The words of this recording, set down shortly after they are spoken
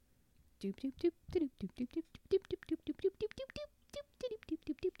Doop doop doop doop doop doop doop doop doop doop doop doop doop doop doop doop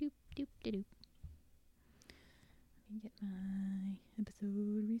doop doop doop doop. Let me get my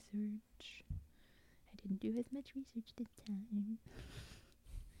episode research. I didn't do as much research this time.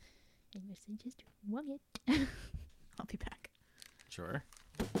 I must just wung it. I'll be back. Sure.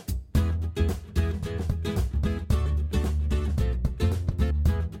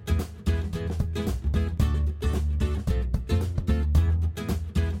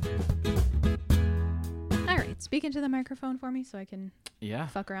 Speak into the microphone for me so I can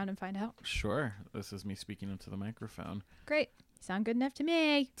fuck around and find out. Sure. This is me speaking into the microphone. Great. You sound good enough to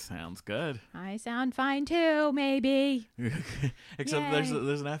me. Sounds good. I sound fine too, maybe. Except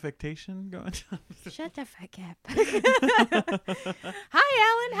there's an affectation going on. Shut the fuck up. Hi,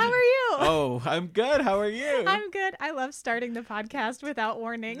 Alan. How are you? Oh, I'm good. How are you? I'm good. I love starting the podcast without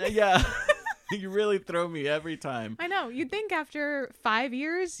warning. Yeah. You really throw me every time. I know. You'd think after 5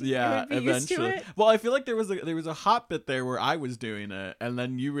 years, you would be eventually. used to it. Well, I feel like there was a hot bit there where I was doing it, and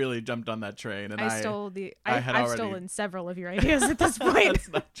then you really jumped on that train. And I've stolen several of your ideas at this point. That's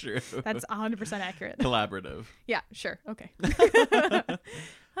not true. That's 100% accurate. Collaborative. Yeah, sure. Okay.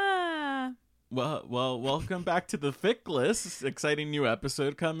 Well, welcome back to the Thick List. Exciting new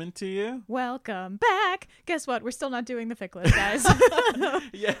episode coming to you. Welcome back. Guess what? We're still not doing the Thick List, guys.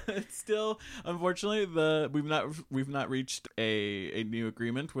 Yeah, it's still, unfortunately, we've not reached a new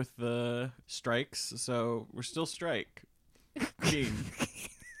agreement with the strikes, so we're still strike. Do you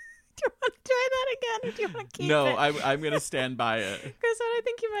want to try that again, or do you want to keep it? No, I'm going to stand by it. Because what I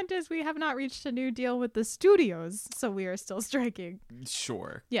think you meant is we have not reached a new deal with the studios, so we are still striking.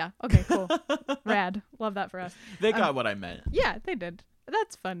 Sure. Yeah. Okay, cool. Rad. Love that for us. They got what I meant. Yeah, they did.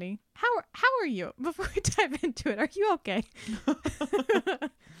 That's funny. How are you? Before we dive into it, are you okay?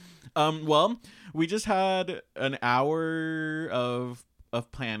 Well, we just had an hour of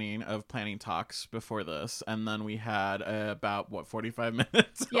planning talks before this, and then we had about 45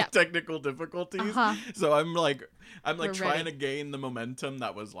 minutes of technical difficulties. So I'm trying to gain the momentum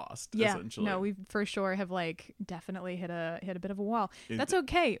that was lost. Yeah, essentially. No, we for sure have definitely hit a bit of a wall. That's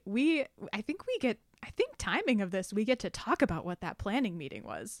okay. I think timing of this, we get to talk about what that planning meeting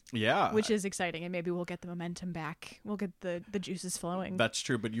was. Yeah. Which is exciting, and maybe we'll get the momentum back. We'll get the juices flowing. That's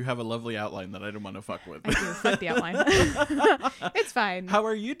true, but you have a lovely outline that I don't want to fuck with. I do. Fuck the outline. It's fine. How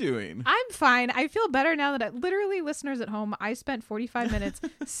are you doing? I'm fine. I feel better now that literally, listeners at home, I spent 45 minutes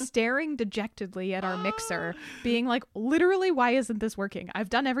staring dejectedly at our mixer, being like, literally, why isn't this working? I've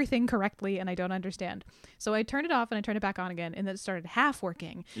done everything correctly, and I don't understand. So I turned it off, and I turned it back on again, and then it started half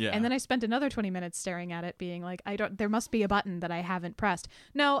working. Yeah. And then I spent another 20 minutes staring at it, being like, there must be a button that I haven't pressed.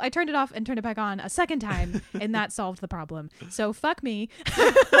 No, I turned it off and turned it back on a second time, and that solved the problem. So fuck me.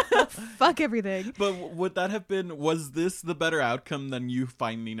 Fuck everything. But was this the better outcome than you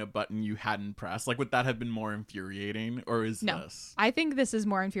finding a button you hadn't pressed? Like, would that have been more infuriating, or is this? I think this is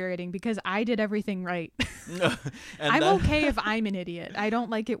more infuriating because I did everything right. I'm okay if I'm an idiot. I don't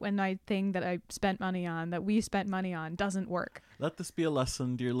like it when my thing that we spent money on doesn't work. Let this be a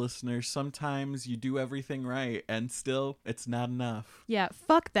lesson, dear listeners. Sometimes you do everything right, and still, it's not enough. Yeah,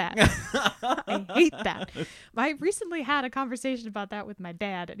 fuck that. I hate that. I recently had a conversation about that with my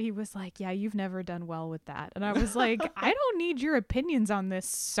dad, and he was like, yeah, you've never done well with that. And I was like, I don't need your opinions on this,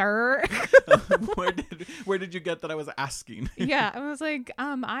 sir. Where did you get that I was asking? Yeah, I was like,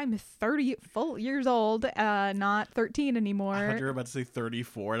 I'm 30 full years old, not 13 anymore. I thought you were about to say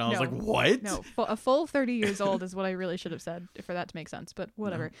 34, and I was like, what? No, a full 30 years old is what I really should have said for that to make sense, but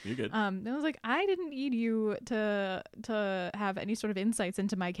whatever. No, you're good. And I was like, I didn't need you to have any sort of insights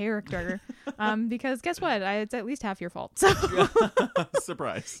into my character, because guess what? It's at least half your fault. So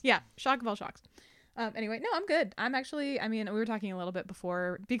surprise. Yeah, shock of all shocks. Anyway, no, I'm good. We were talking a little bit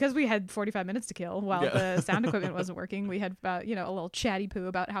before because we had 45 minutes to kill while the sound equipment wasn't working. We had about, a little chatty poo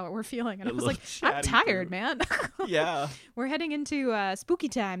about how we're feeling. And I was like, I'm tired, man. Yeah. We're heading into spooky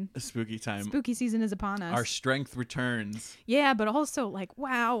time. Spooky time. Spooky season is upon us. Our strength returns. Yeah, but also like,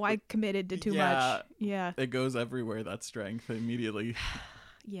 wow, I committed to too much. Yeah. It goes everywhere, that strength, immediately.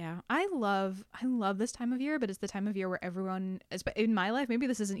 Yeah, I love this time of year, but it's the time of year where everyone, in my life, maybe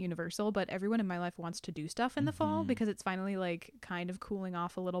this isn't universal, but everyone in my life wants to do stuff in the fall because it's finally like kind of cooling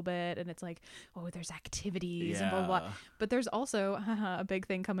off a little bit, and it's like, oh, there's activities and blah, blah, blah. But there's also a big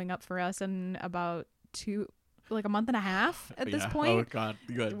thing coming up for us in about a month and a half at this point. Oh God,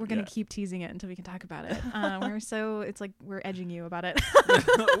 good. We're gonna keep teasing it until we can talk about it. It's like we're edging you about it.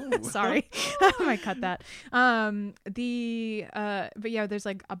 Sorry, I might cut that. But yeah, there's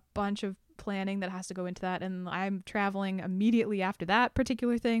like a bunch of planning that has to go into that, and I'm traveling immediately after that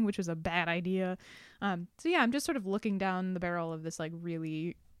particular thing, which was a bad idea. So yeah, I'm just sort of looking down the barrel of this like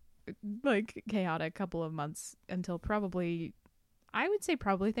really like chaotic couple of months until probably, I would say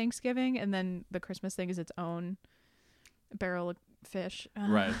probably Thanksgiving, and then the Christmas thing is its own barrel of fish.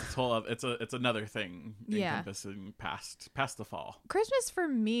 Right. It's another thing encompassing past the fall. Christmas for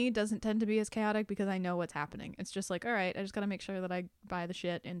me doesn't tend to be as chaotic because I know what's happening. It's just like, all right, I just got to make sure that I buy the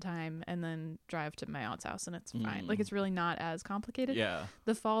shit in time and then drive to my aunt's house and it's fine. Like, it's really not as complicated. Yeah.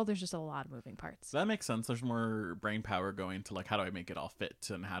 The fall, there's just a lot of moving parts. That makes sense. There's more brain power going to like, how do I make it all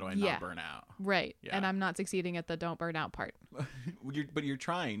fit and how do I not burn out? Right. Yeah. And I'm not succeeding at the don't burn out part. But you're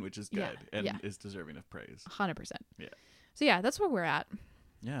trying, which is good and is deserving of praise. 100%. Yeah. So yeah, that's where we're at.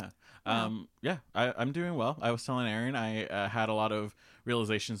 Yeah. I'm doing well. I was telling Erin I had a lot of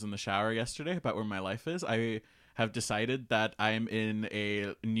realizations in the shower yesterday about where my life is. I have decided that I'm in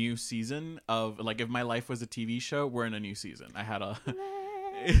a new season of, like, if my life was a TV show, we're in a new season. I had a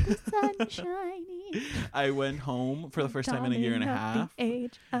the sun shining. I went home for the first time in a year and a half. The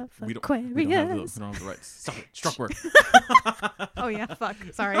age of we don't Aquarius. have the right. Stop it. Struck work. Oh yeah, fuck.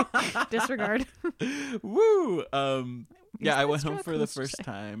 Sorry. Disregard. Woo. I went home for the first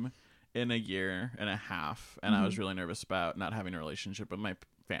time in a year and a half, and I was really nervous about not having a relationship with my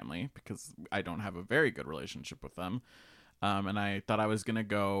family because I don't have a very good relationship with them. And I thought I was gonna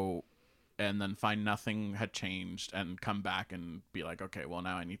go and then find nothing had changed and come back and be like, okay, well,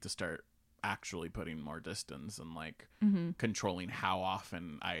 now I need to start actually putting more distance and like controlling how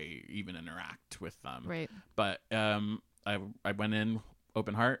often I even interact with them. Right. But I went in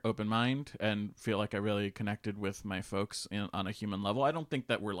open heart, open mind, and feel like I really connected with my folks on a human level. I don't think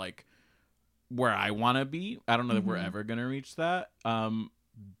that we're like where I want to be. I don't know that we're ever going to reach that.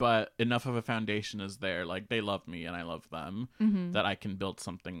 But enough of a foundation is there. Like, they love me and I love them, that I can build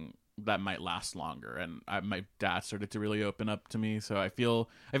something that might last longer. And my dad started to really open up to me, so I feel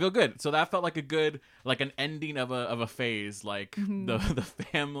good. So that felt like a good, like, an ending of a phase, like the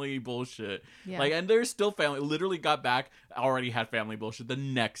family bullshit. Yeah. Like, and there's still family. Literally got back, already had family bullshit the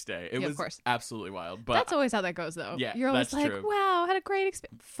next day. It was absolutely wild. But that's always how that goes, though. Yeah, you're always like, true. Wow, had a great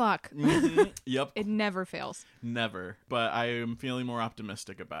experience. Fuck. Yep. It never fails. Never. But I am feeling more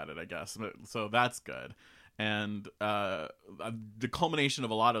optimistic about it, I guess. So that's good. And the culmination of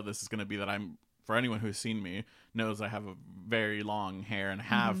a lot of this is going to be that for anyone who's seen me, knows I have a very long hair and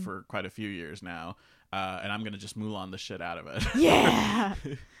have for quite a few years now. And I'm going to just Mulan the shit out of it. Yeah.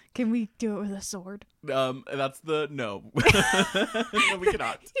 Can we do it with a sword? That's the no. No, we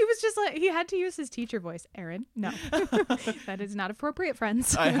cannot. He was just like, he had to use his teacher voice. Aaron, no. That is not appropriate,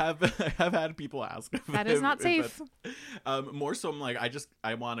 friends. I have had people ask. That is not safe. More so, I'm like,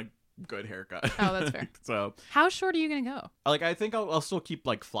 I want a good haircut. Oh, that's fair. So how short are you gonna go? Like, I think I'll still keep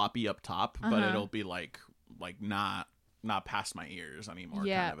like floppy up top, but it'll be like not past my ears anymore.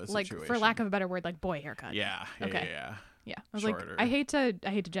 Yeah, kind of a like, situation. for lack of a better word, like boy haircut. Yeah. Okay. Yeah. Yeah, I was Shorter. like, I hate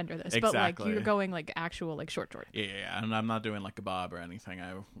to gender this, but like, you're going like actual like short. Yeah, and I'm not doing like a bob or anything.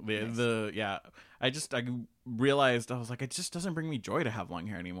 I realized, I was like, it just doesn't bring me joy to have long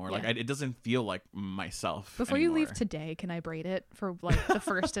hair anymore. Yeah. Like, it doesn't feel like myself. Before anymore. You leave today, can I braid it for like the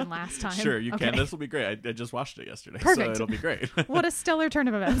first and last time? Sure, you can. This will be great. I just washed it yesterday, Perfect. So it'll be great. What a stellar turn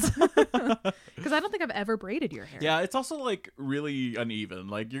of events! Because I don't think I've ever braided your hair. Yeah, it's also like really uneven.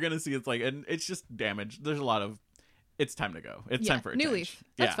 Like, you're gonna see, it's like, and it's just damaged. There's a lot of. It's time to go. It's time for a new change. leaf.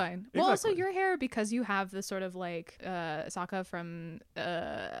 That's fine. Exactly. Well, also your hair, because you have the sort of like Sokka from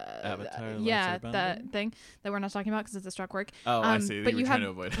Avatar. That thing that we're not talking about because it's a struck work. Oh, I see. But you have to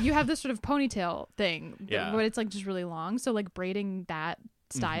avoid. You have this sort of ponytail thing, but it's like just really long. So like braiding that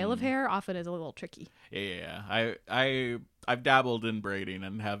style of hair often is a little tricky. Yeah. I've dabbled in braiding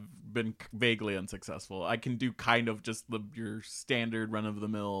and have been vaguely unsuccessful. I can do kind of just your standard run of the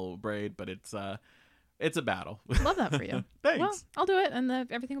mill braid, but it's a battle. Love that for you. Thanks. Well, I'll do it, and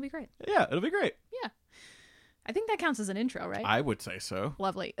everything will be great. Yeah, it'll be great. Yeah. I think that counts as an intro, right? I would say so.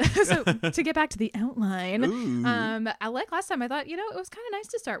 Lovely. So to get back to the outline, like last time, I thought, it was kind of nice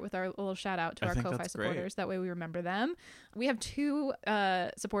to start with our little shout out to our Ko-Fi supporters. Great. That way we remember them. We have two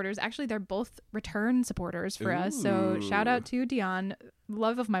supporters. Actually, they're both return supporters for us. So shout out to Dion,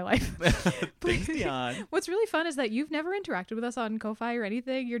 love of my life. Thanks, Dion. What's really fun is that you've never interacted with us on Ko-Fi or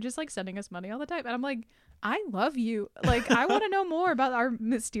anything. You're just like sending us money all the time. And I'm like, I love you. Like, I want to know more about our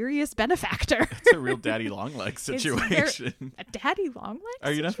mysterious benefactor. It's a real daddy long legs situation. A daddy long legs?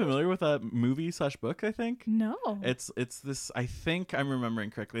 Are you not familiar with that movie/book, I think? No. It's this, I think I'm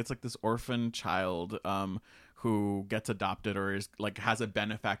remembering correctly. It's like this orphan child who gets adopted or is like has a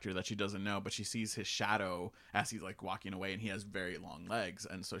benefactor that she doesn't know, but she sees his shadow as he's like walking away, and he has very long legs,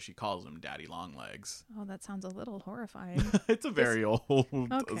 and so she calls him Daddy Long Legs. Oh, that sounds a little horrifying. It's a very old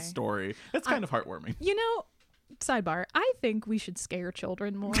story. It's kind of heartwarming. sidebar, I think we should scare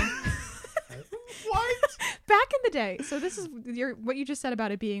children more. What? Back in the day. So this is what you just said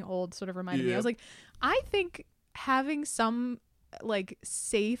about it being old sort of reminded me. I was like, I think having some like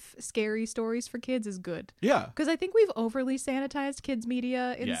safe, scary stories for kids is good. Yeah. Because I think we've overly sanitized kids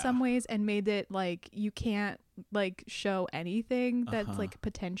media in some ways and made it like you can't like show anything that's like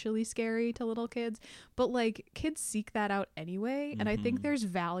potentially scary to little kids. But like kids seek that out anyway. And I think there's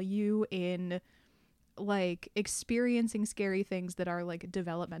value in like experiencing scary things that are like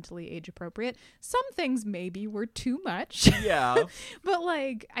developmentally age appropriate. Some things maybe were too much. Yeah. But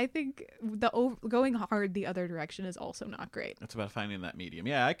like I think going hard the other direction is also not great. It's about finding that medium.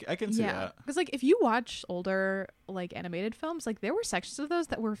 Yeah, I can see that. Because like if you watch older like animated films, like there were sections of those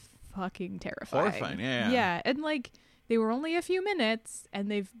that were fucking terrifying. Horrifying. Yeah, and like they were only a few minutes and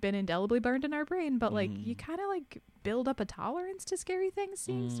they've been indelibly burned in our brain, but like you kind of like build up a tolerance to scary things,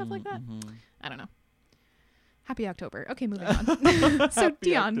 seeing stuff like that. I don't know. Happy October. Okay, moving on. So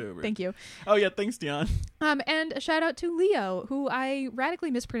Dion, October. Thank you. Oh yeah, thanks Dion. And a shout out to Leo, who I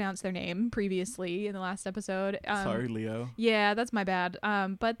radically mispronounced their name previously in the last episode. Sorry, Leo. Yeah, that's my bad.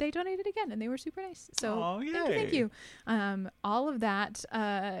 But they donated again, and they were super nice. So thank you. All of that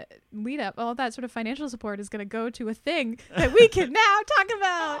lead up, all of that sort of financial support is going to go to a thing that we can now talk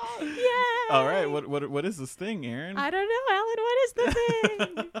about. Yay! All right, what is this thing, Aaron? I don't know, Alan. What is the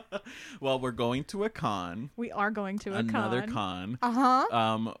thing? Well, we're going to a con. We are going to another con.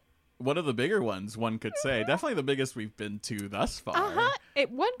 One of the bigger ones, one could say. Definitely the biggest we've been to thus far.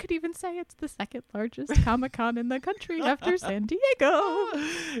 One could even say it's the second largest Comic-Con in the country after San Diego.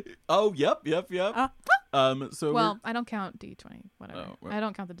 Oh, yep. So well, I don't count D20, whatever. I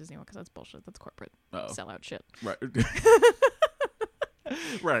don't count the Disney one because that's bullshit. That's corporate sellout shit. Right.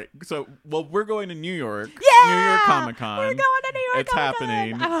 Right. So, well, we're going to New York. Yeah! New York Comic-Con. We're going to New York It's Comic-Con.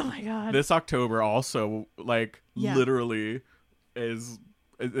 happening. Oh, my God. This October also, like, literally is...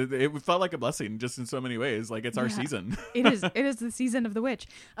 It felt like a blessing just in so many ways. Like, it's our season. It is the season of the witch.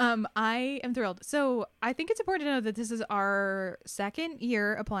 I am thrilled. So I think it's important to know that this is our second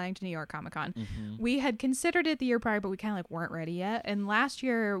year applying to New York Comic Con. We had considered it the year prior, but we kind of like weren't ready yet. And last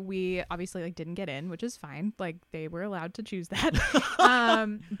year we obviously like didn't get in, which is fine. Like they were allowed to choose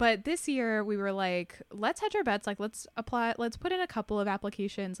that. But this year we were like, let's hedge our bets. Like let's apply. Let's put in a couple of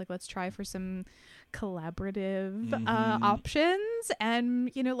applications. Like let's try for some collaborative options,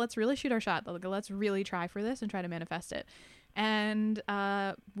 and let's really shoot our shot. Like, let's really try for this and try to manifest it. And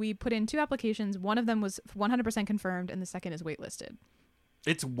we put in 2 applications. One of them was 100% confirmed, and the second is waitlisted.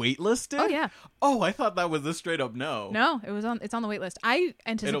 It's waitlisted? Oh yeah. Oh, I thought that was a straight up no. No, it's on the wait list. I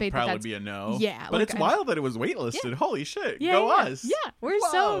anticipate it'll probably be a no. Yeah, but it's wild that it was waitlisted. Yeah. Holy shit! Yeah, Go us. Yeah, we're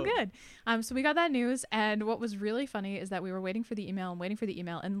so good. So we got that news, and what was really funny is that we were waiting for the email,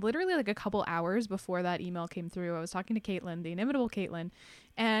 and literally like a couple hours before that email came through, I was talking to Caitlin, the inimitable Caitlin,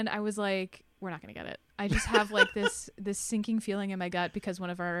 and I was like, we're not gonna get it. I just have like this sinking feeling in my gut because one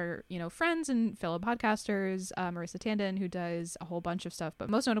of our friends and fellow podcasters, Marissa Tandon, who does a whole bunch of stuff, but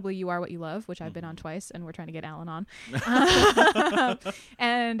most notably You Are What You Love, which I've been on twice, and we're trying to get Alan on,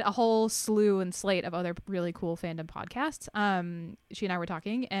 and a whole slew and slate of other really cool fandom podcasts. She and I were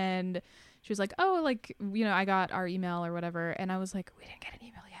talking, and she was like, oh, like I got our email or whatever, and I was like, we didn't get an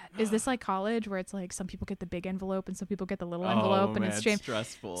email yet. Is this like college where it's like some people get the big envelope and some people get the little envelope, and it's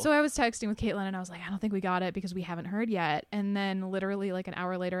stressful. So I was texting with Caitlin, and I was like, I don't think we got it because we haven't heard yet. And then literally like an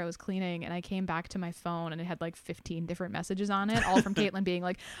hour later I was cleaning, and I came back to my phone, and it had like 15 different messages on it, all from Caitlin being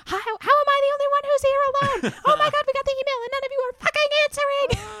like, how am I the only one who's here alone? Oh my God, we got the email and none of you are fucking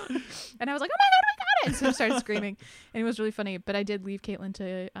answering. And I was like, oh my God, we got it. And so I started screaming, and it was really funny. But I did leave Caitlin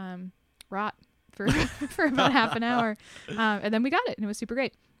to rot for about half an hour, and then we got it, and it was super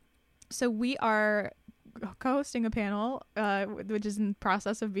great. So we are co-hosting a panel, which is in the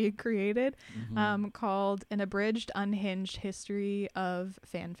process of being created, called An Abridged, Unhinged History of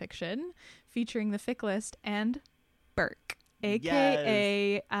Fan Fiction, featuring the Fic List and Burke,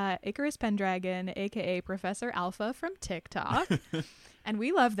 a.k.a. Icarus Pendragon, a.k.a. Professor Alpha from TikTok. And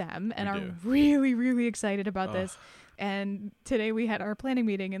we love them and are really, really excited about this. And today we had our planning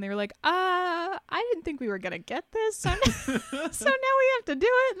meeting, and they were like, I didn't think we were going to get this. So now we have to do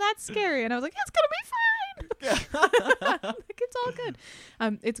it, and that's scary. And I was like, it's going to be fine. Like, it's all good.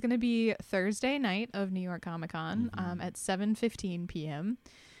 It's going to be Thursday night of New York Comic Con at 7:15 p.m.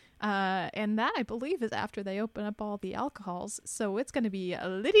 And that, I believe, is after they open up all the alcohols. So it's going to be a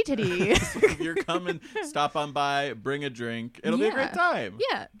litty titty. So if you're coming, stop on by, bring a drink. It'll be a great time.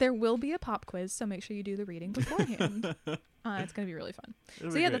 Yeah. There will be a pop quiz, so make sure you do the reading beforehand. It's going to be really fun.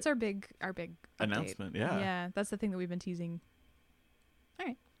 So yeah, that's our big announcement. Yeah. Yeah. That's the thing that we've been teasing. All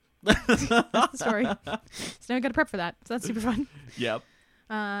right. That's the story. So now I got to prep for that. So that's super fun. Yep.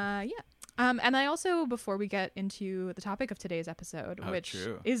 Yeah. And I also, before we get into the topic of today's episode, which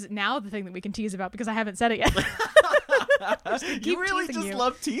is now the thing that we can tease about because I haven't said it yet. You really just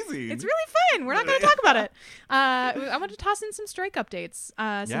love teasing. It's really fun. We're not going to talk about it. I want to toss in some strike updates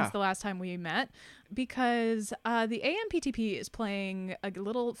since the last time we met, because the AMPTP is playing a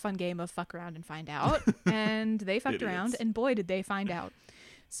little fun game of fuck around and find out. And they fucked around, and boy, did they find out.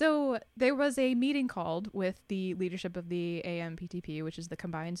 So there was a meeting called with the leadership of the AMPTP, which is the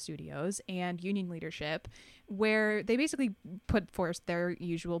combined studios, and union leadership, where they basically put forth their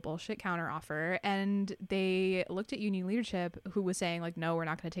usual bullshit counteroffer. And they looked at union leadership, who was saying like, no, we're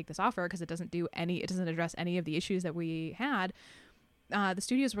not going to take this offer because it doesn't address any of the issues that we had. The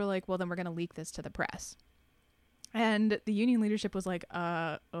studios were like, well, then we're going to leak this to the press. And the union leadership was like,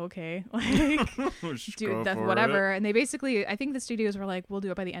 okay, like, dude, that's whatever. And they basically, I think the studios were like, we'll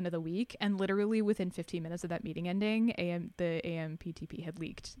do it by the end of the week. And literally within 15 minutes of that meeting ending, the AMPTP had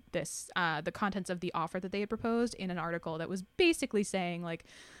leaked this, the contents of the offer that they had proposed in an article that was basically saying like,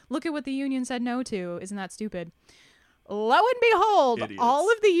 look at what the union said no to. Isn't that stupid? Lo and behold, idiots.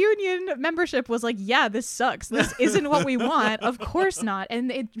 All of the union membership was like, yeah, this sucks. This isn't what we want. Of course not. And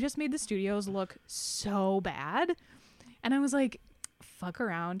it just made the studios look so bad. And I was like, fuck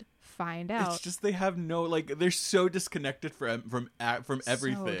around, find out. It's just they have no, like, they're so disconnected from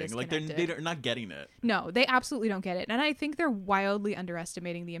everything. So like, they're not getting it. No, they absolutely don't get it. And I think they're wildly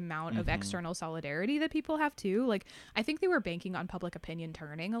underestimating the amount of external solidarity that people have too. Like, I think they were banking on public opinion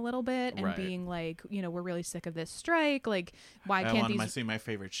turning a little bit and being like, you know, we're really sick of this strike. Like, why can't these... I see my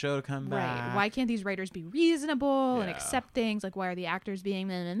favorite show come back. Right. Why can't these writers be reasonable and accept things? Like, why are the actors being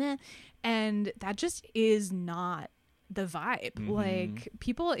meh, meh, meh? And that just is not the vibe. Like,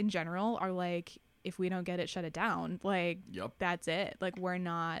 people in general are like, if we don't get it, shut it down. Like, that's it. Like, we're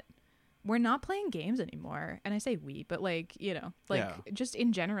not playing games anymore. And I say we, but like, you know, like just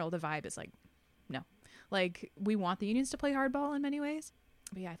in general, the vibe is like, no, like, we want the unions to play hardball in many ways.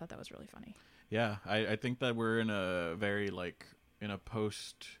 But yeah, I thought that was really funny. Yeah, I think that we're in a very, like, in a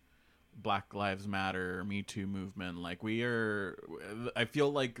post Black Lives Matter, Me Too movement. Like, I feel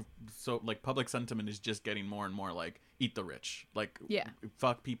like, so, like, public sentiment is just getting more and more like, eat the rich. Like,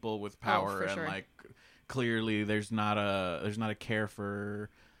 fuck people with power. And like, clearly there's not a care for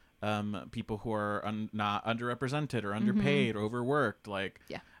people who are not underrepresented or underpaid or overworked. Like,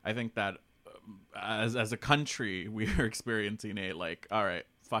 I think that as a country, we are experiencing a, like, all right,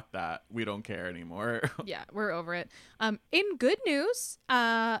 fuck that, we don't care anymore. Yeah, we're over it. In good news,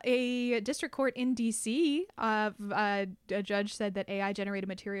 a district court in DC, a judge said that AI generated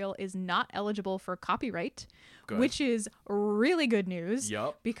material is not eligible for copyright. Good. Which is really good news.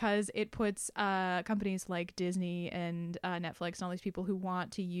 Because it puts companies like Disney and Netflix and all these people who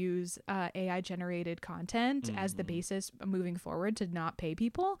want to use AI generated content as the basis moving forward to not pay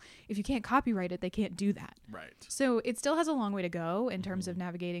people. If you can't copyright it, they can't do that. Right. So it still has a long way to go in terms of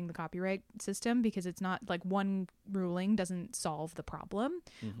navigating the copyright system, because it's not like one ruling doesn't solve the problem,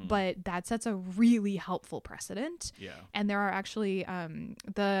 but that sets a really helpful precedent. Yeah. And there are actually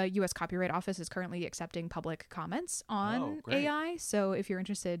the U.S. Copyright Office is currently accepting public comments on AI. So if you're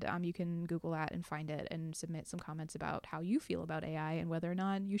interested, you can Google that and find it and submit some comments about how you feel about AI and whether or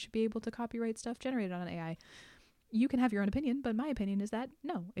not you should be able to copyright stuff generated on AI. You can have your own opinion, but my opinion is that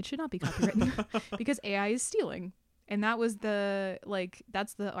no, it should not be copywritten because AI is stealing. And that was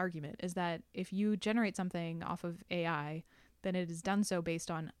that's the argument, is that if you generate something off of AI, then it is done so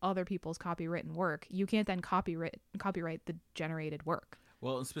based on other people's copywritten work. You can't then copyright the generated work.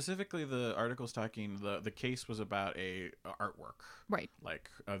 Well, and specifically, the article's talking, the case was about a artwork, right?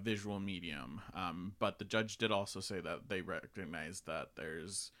 Like a visual medium. But the judge did also say that they recognize that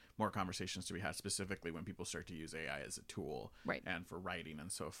there's more conversations to be had, specifically when people start to use AI as a tool, right? And for writing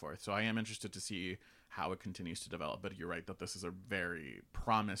and so forth. So I am interested to see how it continues to develop. But you're right that this is a very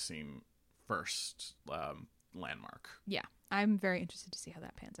promising first landmark. Yeah, I'm very interested to see how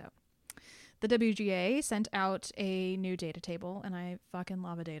that pans out. The WGA sent out a new data table, and I fucking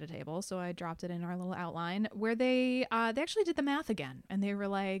love a data table, so I dropped it in our little outline, where they actually did the math again, and they were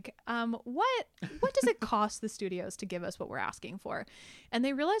like, what does it cost the studios to give us what we're asking for? And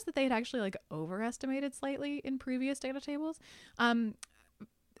they realized that they had actually like overestimated slightly in previous data tables.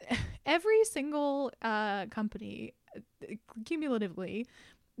 Every single company, cumulatively,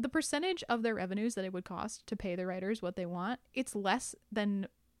 the percentage of their revenues that it would cost to pay the writers what they want, it's less than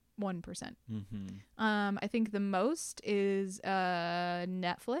 1%. I think the most is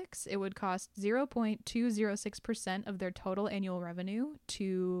Netflix. It would cost 0.206% of their total annual revenue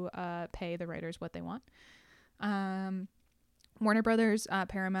to pay the writers what they want. Warner Brothers,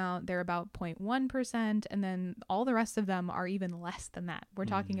 Paramount, they're about 0.1%, and then all the rest of them are even less than that. We're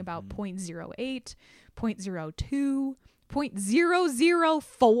talking about 0.08, 0.02,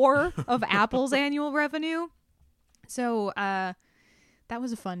 0.004 of Apple's annual revenue. So that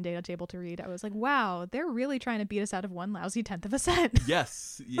was a fun data table to read. I was like, wow, they're really trying to beat us out of one lousy 1/10 of a cent.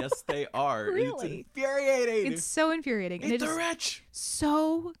 Yes, they are. Really? It's infuriating. It's so infuriating. Eat the rich.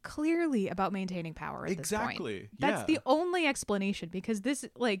 So clearly about maintaining power at this point. That's the only explanation, because this,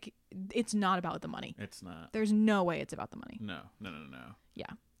 like, it's not about the money. It's not. There's no way it's about the money. No. Yeah.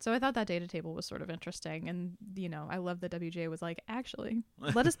 So I thought that data table was sort of interesting. And, you know, I love that WJ was like, actually,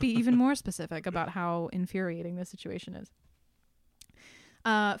 let us be even more specific about how infuriating this situation is.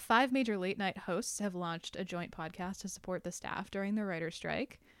 5 major late night hosts have launched a joint podcast to support the staff during the writer's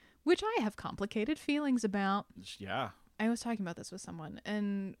strike, which I have complicated feelings about. Yeah. I was talking about this with someone,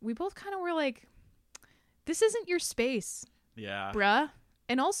 and we both kind of were like, this isn't your space. Yeah. Bruh.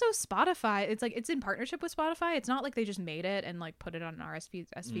 And also Spotify, it's like, it's in partnership with Spotify. It's not like they just made it and like put it on an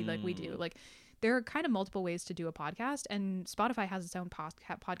RSS feed like we do. Like, there are kind of multiple ways to do a podcast, and Spotify has its own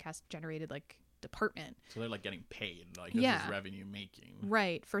podcast generated like department. So they're like getting paid, like this is revenue making.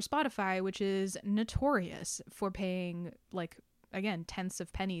 Right. For Spotify, which is notorious for paying, like, again, tenths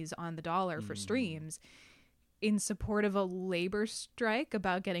of pennies on the dollar for streams in support of a labor strike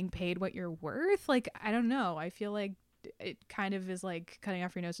about getting paid what you're worth. Like, I don't know. I feel like it kind of is like cutting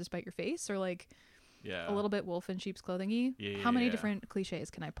off your nose to spite your face, or like a little bit wolf in sheep's clothing-y. How many different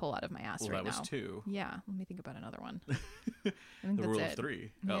cliches can I pull out of my ass right now? That was 2. Yeah. Let me think about another one. I think the rule of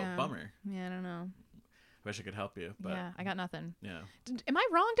 3. Yeah. Oh, bummer. Yeah, I don't know. Wish I could help you, but yeah, I got nothing. Yeah. Am I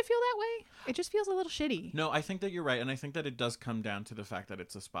wrong to feel that way? It just feels a little shitty. No, I think that you're right, and I think that it does come down to the fact that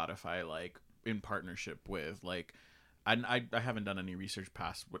it's a Spotify, like, in partnership with, like, I haven't done any research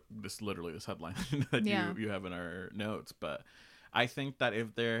past what this headline that you have in our notes, but I think that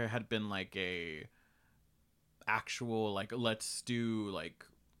if there had been like a actual, like, let's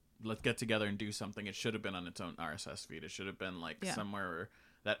get together and do something, it should have been on its own RSS feed. It should have been like somewhere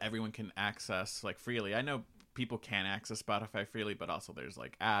that everyone can access, like, freely. I know people can access Spotify freely, but also there's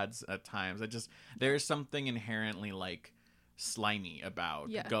like ads at times. There's something inherently like slimy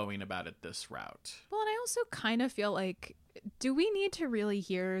about going about it this route. Well, and I also kind of feel like, do we need to really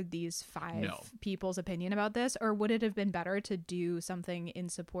hear these 5 people's opinion about this, or would it have been better to do something in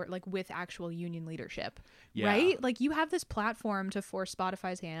support, like with actual union leadership? Right? Like, you have this platform to force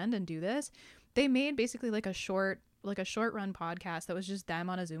Spotify's hand and do this. They made basically like a short run podcast that was just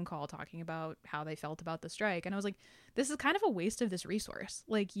them on a Zoom call talking about how they felt about the strike, and I was like, this is kind of a waste of this resource.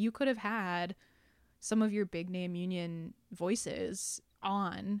 Like, you could have had some of your big name union voices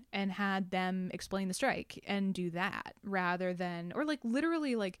on and had them explain the strike and do that, rather than, or like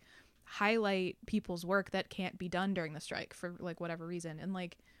literally like highlight people's work that can't be done during the strike for like whatever reason. And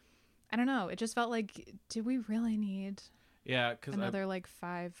like, I don't know, it just felt like, do we really need another like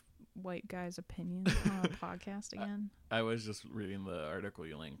 5 white guys' opinions on a podcast again? I was just reading the article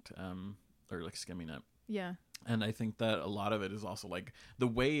you linked, or like skimming it. Yeah. And I think that a lot of it is also like the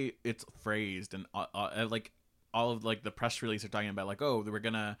way it's phrased, and like all of like the press release are talking about like, oh, they're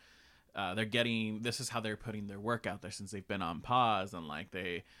getting, this is how they're putting their work out there since they've been on pause, and like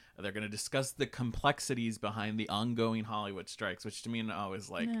they're going to discuss the complexities behind the ongoing Hollywood strikes, which to me always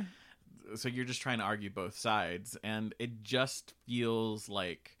like, so you're just trying to argue both sides, and it just feels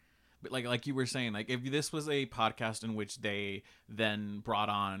like you were saying, like, if this was a podcast in which they then brought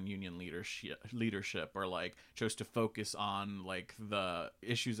on union leadership or like chose to focus on like the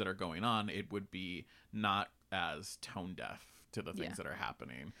issues that are going on, it would be not as tone deaf to the things that are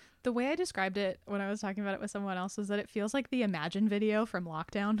happening. The way I described it when I was talking about it with someone else was that it feels like the Imagine video from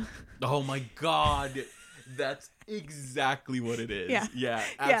lockdown. Oh my God. That's exactly what it is. Yeah,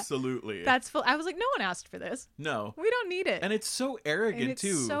 absolutely. That's full. I was like, no one asked for this. No. We don't need it. And it's so arrogant,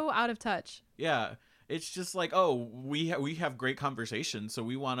 too. So out of touch. Yeah. It's just like, oh, we have great conversations, so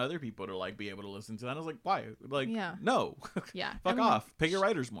we want other people to like be able to listen to that. I was like, why? Like, no. Yeah. Fuck off. Pay your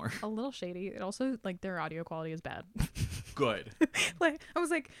writers more. A little shady. It also, like, their audio quality is bad. Good. Like, I was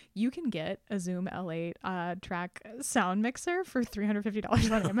like, you can get a Zoom L8 track sound mixer for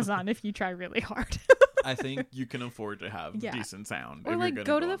 $350 on Amazon if you try really hard. I think you can afford to have decent sound. Or like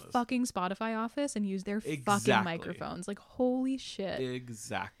go to the fucking Spotify office and use their fucking microphones. Like, holy shit.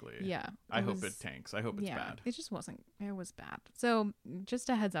 Exactly. Yeah. I hope it tanks. I hope it's bad. It just wasn't. It was bad. So just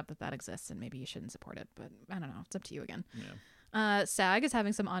a heads up that exists, and maybe you shouldn't support it. But I don't know. It's up to you again. Yeah. SAG is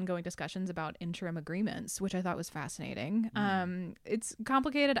having some ongoing discussions about interim agreements, which I thought was fascinating. It's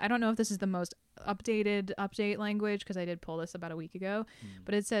complicated. I don't know if this is the most update language, because I did pull this about a week ago,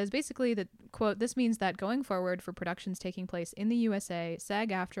 but it says basically that, quote, "This means that going forward for productions taking place in the USA,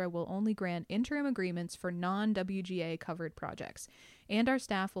 SAG-AFTRA will only grant interim agreements for non-WGA covered projects, and our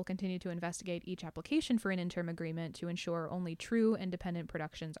staff will continue to investigate each application for an interim agreement to ensure only true independent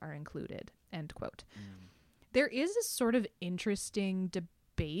productions are included," end quote. There is a sort of interesting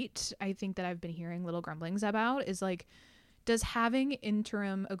debate, I think, that I've been hearing little grumblings about, is like, does having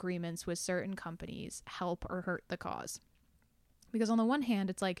interim agreements with certain companies help or hurt the cause? Because on the one hand,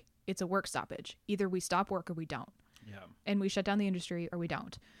 it's like, it's a work stoppage. Either we stop work or we don't. Yeah. And we shut down the industry or we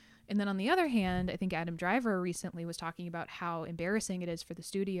don't. And then on the other hand, I think Adam Driver recently was talking about how embarrassing it is for the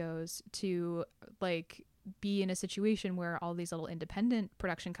studios to like be in a situation where all these little independent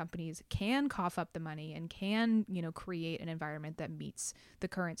production companies can cough up the money and can, you know, create an environment that meets the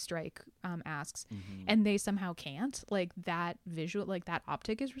current strike asks, and they somehow can't. Like, that visual, like that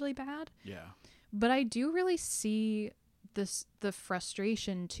optic is really bad. Yeah. But I do really see the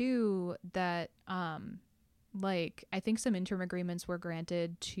frustration too that like, I think some interim agreements were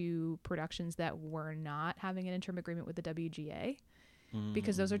granted to productions that were not having an interim agreement with the WGA,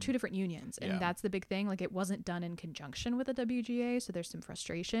 because those are two different unions. And that's the big thing. Like, it wasn't done in conjunction with the WGA. So there's some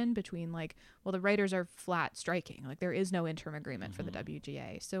frustration between like, well, the writers are flat striking. Like, there is no interim agreement for the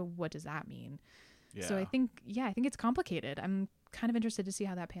WGA. So what does that mean? Yeah. So I think it's complicated. I'm kind of interested to see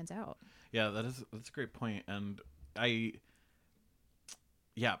how that pans out. Yeah, that's a great point. And I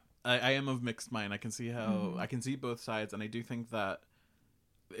am of mixed mind. I can see how I can see both sides. And I do think that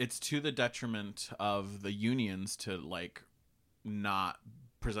it's to the detriment of the unions to like not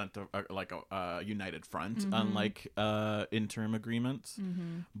present a united front, unlike interim agreements.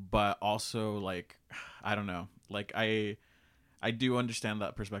 But also, like, I don't know, like I do understand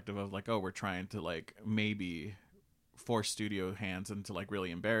that perspective of like, oh, we're trying to like maybe force studio hands and to like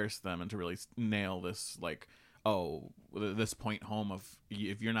really embarrass them and to really nail this like, oh, this point home of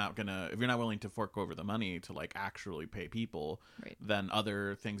if you're not willing to fork over the money to like actually pay people, right, then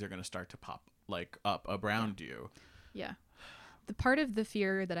other things are going to start to pop like up around you. Yeah. The part of the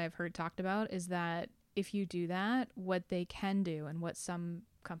fear that I've heard talked about is that if you do that, what they can do and what some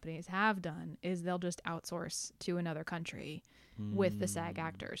companies have done is they'll just outsource to another country with the SAG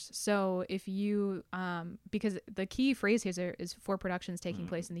actors. So if you, because the key phrase here is for productions taking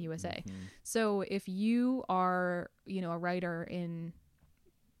place in the USA. So if you are, you know, a writer in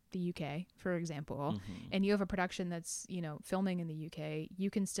the UK, for example, and you have a production that's, you know, filming in the UK,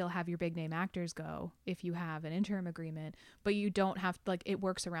 you can still have your big name actors go if you have an interim agreement, but you don't have, like, it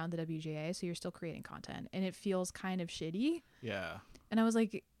works around the WGA, so you're still creating content, and it feels kind of shitty. Yeah. And I was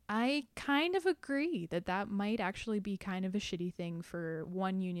like, I kind of agree that might actually be kind of a shitty thing for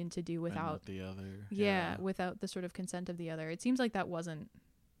one union to do without the other. Yeah, without the sort of consent of the other. It seems like that wasn't,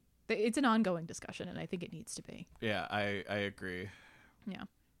 it's an ongoing discussion, and I think it needs to be. Yeah, I agree. Yeah.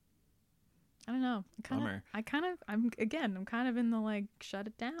 I don't know. I'm kind of in the like, shut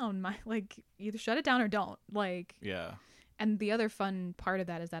it down. Either shut it down or don't. Like, yeah. And the other fun part of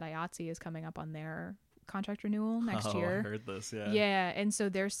that is that IATSE is coming up on their contract renewal next year. I heard this. Yeah. Yeah, and so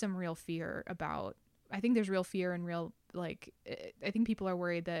there's some real fear about. I think there's real fear and real like. I think people are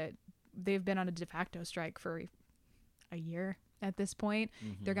worried that they've been on a de facto strike for a year. At this point,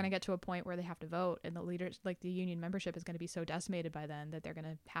 they're going to get to a point where they have to vote, and the leaders, like the union membership, is going to be so decimated by then that they're going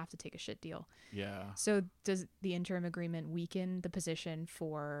to have to take a shit deal. Yeah. So does the interim agreement weaken the position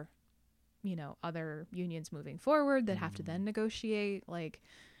for, you know, other unions moving forward that have to then negotiate? Like,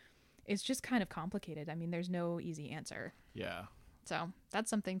 it's just kind of complicated. I mean, there's no easy answer. Yeah. So that's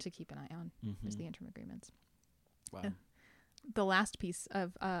something to keep an eye on, is the interim agreements. Wow. The last piece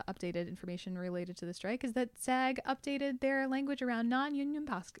of updated information related to the strike is that SAG updated their language around non-union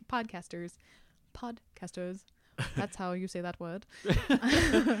podcasters. That's how you say that word.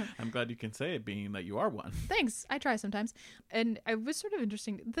 I'm glad you can say it, being that you are one. Thanks. I try sometimes. And it was sort of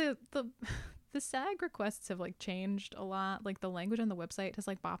interesting. The SAG requests have like changed a lot. Like, the language on the website has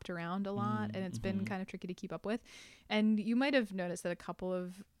like bopped around a lot, and it's been kind of tricky to keep up with. And you might have noticed that a couple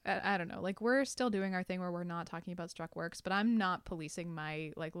of, I don't know, like, we're still doing our thing where we're not talking about struck works, but I'm not policing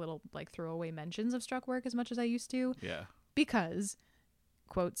my like little like throwaway mentions of struck work as much as I used to. Yeah. Because,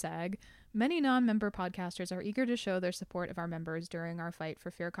 quote SAG, many non-member podcasters are eager to show their support of our members during our fight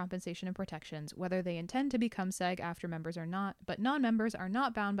for fair compensation and protections, whether they intend to become SAG-AFTRA members or not, but non-members are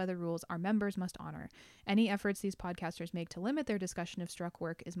not bound by the rules our members must honor. Any efforts these podcasters make to limit their discussion of struck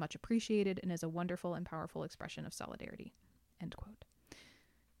work is much appreciated and is a wonderful and powerful expression of solidarity. End quote.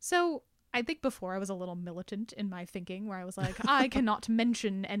 So I think before I was a little militant in my thinking, where I was like, I cannot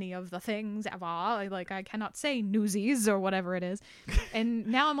mention any of the things ever. I cannot say newsies or whatever it is. And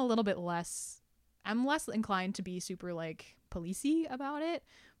now I'm a little bit less. I'm less inclined to be super like policey about it,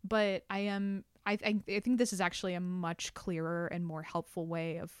 but I am. I think this is actually a much clearer and more helpful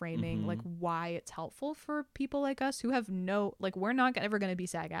way of framing like why it's helpful for people like us who have no, like, we're not ever going to be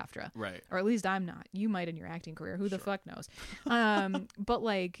SAG-AFTRA, right? Or at least I'm not. You might in your acting career. Who the fuck knows? But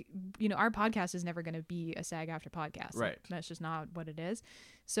like, you know, our podcast is never going to be a SAG-AFTRA podcast. Right. Like, that's just not what it is.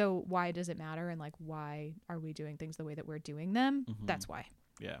 So why does it matter? And like, why are we doing things the way that we're doing them? That's why.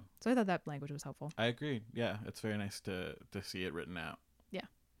 Yeah. So I thought that language was helpful. I agree. Yeah, it's very nice to see it written out. Yeah.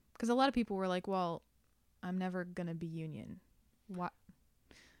 Because a lot of people were like, well, I'm never going to be union. What?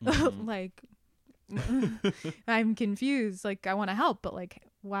 Like, I'm confused. Like, I want to help, but like,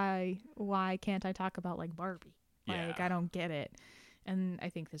 why can't I talk about like Barbie? Like, I don't get it. And I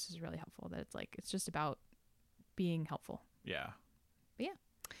think this is really helpful that it's like, it's just about being helpful. Yeah. But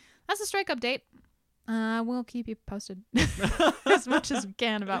yeah, that's the strike update. We'll keep you posted as much as we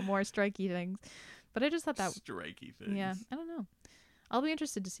can about more strikey things. But I just thought that strikey things. Yeah, I don't know. I'll be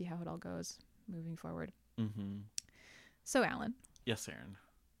interested to see how it all goes moving forward. So, Alan. Yes, Aaron.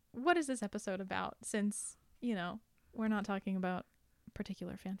 What is this episode about? Since, you know, we're not talking about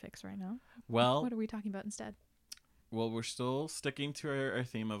particular fanfics right now. Well, what are we talking about instead? Well, we're still sticking to our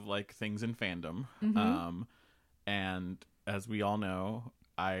theme of like things in fandom. And as we all know,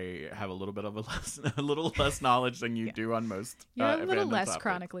 I have a little bit of a little less knowledge than you do on most. You're a little less topics.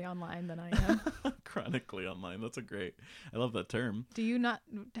 chronically online than I am. Chronically online. That's I love that term.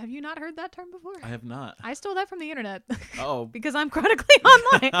 Have you not heard that term before? I have not. I stole that from the internet. Oh. Because I'm chronically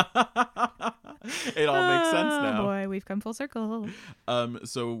online. It all makes sense now. Boy, we've come full circle.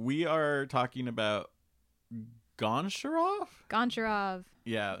 So we are talking about Goncharov.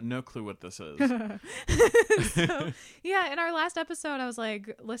 Yeah, no clue what this is. So, yeah, in our last episode, I was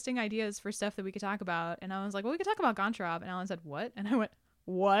like listing ideas for stuff that we could talk about. And I was like, well, we could talk about Goncharov. And Alan said, what? And I went,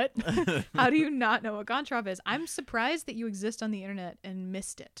 what? How do you not know what Goncharov is? I'm surprised that you exist on the internet and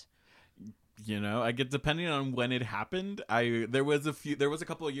missed it. You know, I get, depending on when it happened, there was a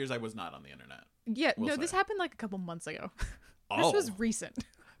couple of years I was not on the internet. Yeah, this happened like a couple months ago. Oh. This was recent.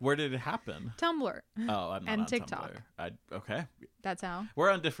 Where did it happen? Tumblr. Oh, I'm not and on TikTok. Tumblr. Okay. That's how.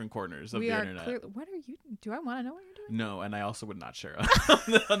 We're on different corners of the internet. What are you? Do I want to know what you're doing? No, and I also would not share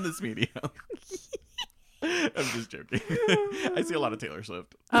on this medium. I'm just joking. I see a lot of Taylor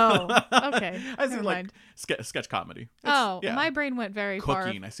Swift. Oh, okay. I see like sketch comedy. My brain went very far.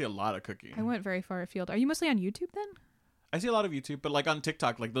 Cooking. I see a lot of cooking. I went very far afield. Are you mostly on YouTube then? I see a lot of YouTube, but like on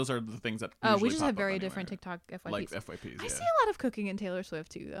TikTok, like those are the things that. We just have very different TikTok FYPs. Like FYPs. I see a lot of cooking in Taylor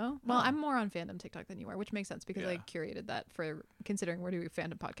Swift too, though. Well, I'm more on fandom TikTok than you are, which makes sense because I curated that for considering we're doing a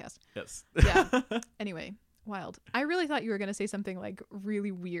fandom podcast. Yes. Yeah. Anyway, wild. I really thought you were gonna say something like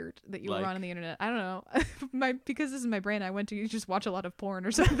really weird that you were on the internet. I don't know. Because this is my brain. I went to just watch a lot of porn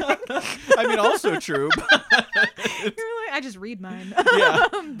or something. I mean, also true. I just read mine. Yeah.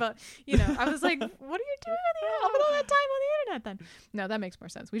 But, you know, I was like, what are you doing all that time on the internet then? No, that makes more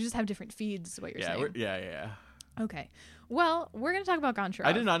sense. We just have different feeds, is what you're saying. Yeah. Okay. Well, we're going to talk about Goncharov.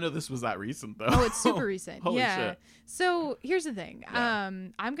 I did not know this was that recent, though. Oh, it's super recent. Holy shit. So here's the thing. Yeah.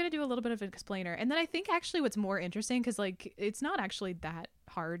 I'm going to do a little bit of an explainer. And then I think actually what's more interesting, because like it's not actually that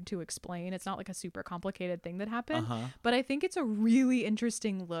hard to explain. It's not like a super complicated thing that happened. But I think it's a really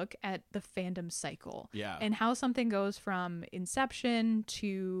interesting look at the fandom cycle. Yeah. And how something goes from inception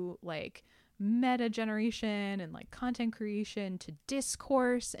to like meta generation and like content creation to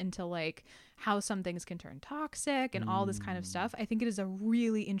discourse and to like how some things can turn toxic and all this kind of stuff. I think it is a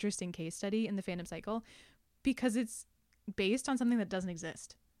really interesting case study in the fandom cycle because it's based on something that doesn't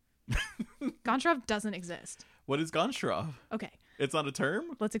exist. Goncharov doesn't exist. What is Goncharov? Okay. It's not a term?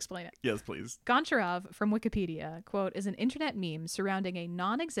 Let's explain it. Yes, please. Goncharov, from Wikipedia, quote, is an internet meme surrounding a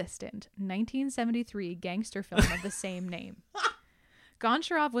non-existent 1973 gangster film of the same name.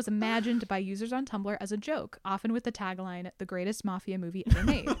 Goncharov was imagined by users on Tumblr as a joke, often with the tagline, "The greatest mafia movie ever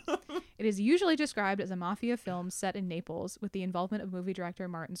made." It is usually described as a mafia film set in Naples with the involvement of movie director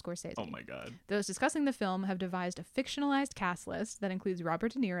Martin Scorsese. Oh my God. Those discussing the film have devised a fictionalized cast list that includes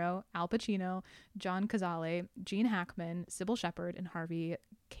Robert De Niro, Al Pacino, John Cazale, Gene Hackman, Sybil Shepherd, and Harvey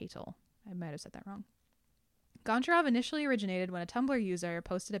Keitel. I might have said that wrong. Goncharov initially originated when a Tumblr user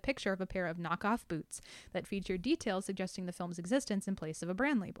posted a picture of a pair of knockoff boots that featured details suggesting the film's existence in place of a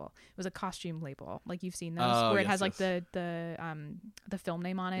brand label. It was a costume label, like you've seen those, where it has like the film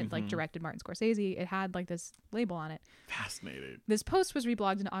name on it, like directed Martin Scorsese. It had like this label on it. Fascinating. This post was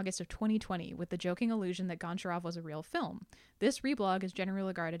reblogged in August of 2020 with the joking allusion that Goncharov was a real film. This reblog is generally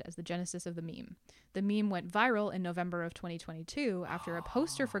regarded as the genesis of the meme. The meme went viral in November of 2022 after a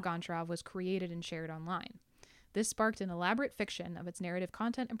poster for Goncharov was created and shared online. This sparked an elaborate fiction of its narrative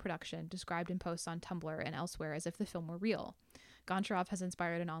content and production, described in posts on Tumblr and elsewhere as if the film were real. Goncharov has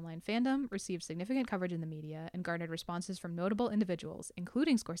inspired an online fandom, received significant coverage in the media, and garnered responses from notable individuals,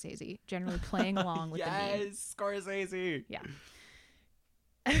 including Scorsese, generally playing along with the meme. Yes, Scorsese! Yeah.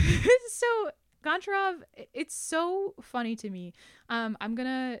 So, Goncharov, it's so funny to me. I'm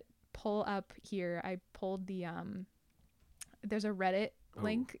gonna pull up here. I pulled the, there's a Reddit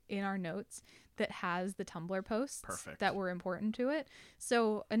link in our notes that has the Tumblr posts that were important to it.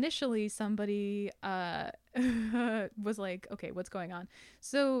 So initially somebody was like, okay, what's going on?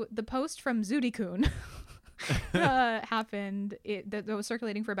 So the post from Zudikun happened, that was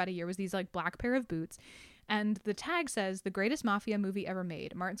circulating for about a year, was these like black pair of boots. And the tag says, the greatest mafia movie ever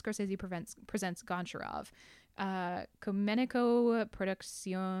made. Martin Scorsese presents Goncharov. Comenico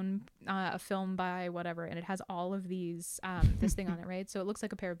Production, a film by whatever. And it has all of these, this thing on it, right? So it looks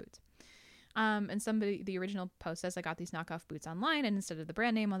like a pair of boots. And somebody, the original post says, I got these knockoff boots online, and instead of the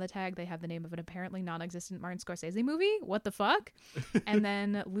brand name on the tag, they have the name of an apparently non-existent Martin Scorsese movie. What the fuck? And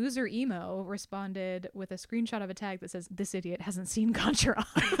then Loser Emo responded with a screenshot of a tag that says, this idiot hasn't seen Goncharov.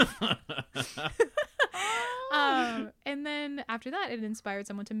 And then after that, it inspired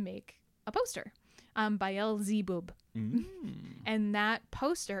someone to make a poster by El Zebub. And that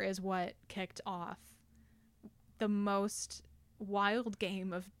poster is what kicked off the most wild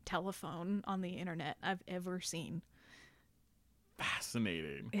game of telephone on the internet I've ever seen.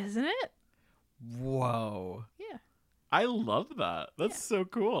 Fascinating. Isn't it? Whoa. Yeah. I love that. That's so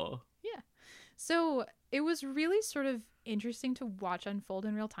cool. Yeah. So it was really sort of interesting to watch unfold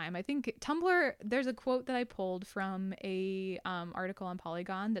in real time. I think Tumblr, there's a quote that I pulled from a article on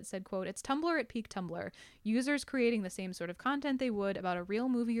Polygon that said, quote, it's Tumblr at peak Tumblr. Users creating the same sort of content they would about a real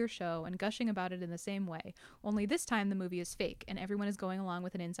movie or show and gushing about it in the same way. Only this time the movie is fake and everyone is going along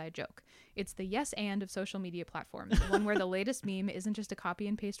with an inside joke. It's the yes and of social media platforms, one where the latest meme isn't just a copy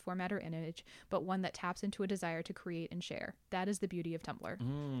and paste format or image, but one that taps into a desire to create and share. That is the beauty of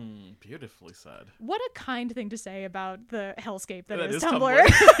Tumblr. Beautifully said. What a kind thing to say about the hellscape that is Tumblr. Tumblr.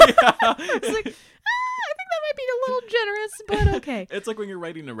 It's like, I think that might be a little generous, but okay. It's like when you're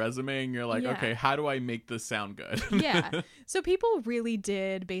writing a resume and you're like, okay, how do I make this sound good? Yeah. So people really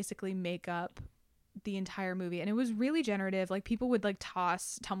did basically make up the entire movie, and it was really generative. Like, people would like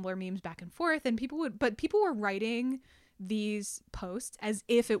toss Tumblr memes back and forth, and people were writing these posts as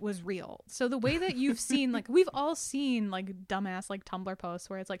if it was real. So the way that you've seen, like, we've all seen like dumbass like Tumblr posts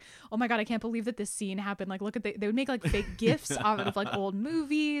where it's like, oh my god, I can't believe that this scene happened, like look at they would make like fake gifs out of like old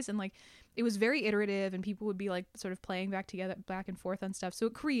movies, and like it was very iterative, and people would be like sort of playing back and forth on stuff. So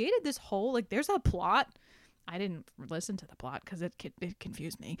it created this whole, like, there's a plot. I didn't listen to the plot because it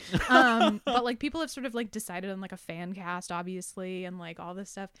confused me. But like people have sort of like decided on like a fan cast, obviously, and like all this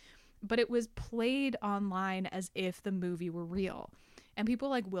stuff. But it was played online as if the movie were real. And people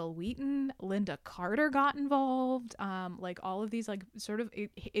like Will Wheaton, Linda Carter got involved. Like all of these, like sort of,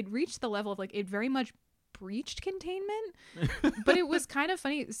 it reached the level of like, it very much breached containment. But it was kind of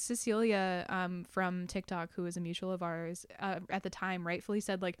funny. Cecilia from TikTok, who is a mutual of ours at the time, rightfully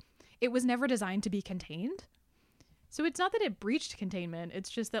said like, it was never designed to be contained. So it's not that it breached containment. It's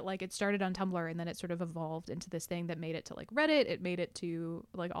just that like it started on Tumblr and then it sort of evolved into this thing that made it to like Reddit. It made it to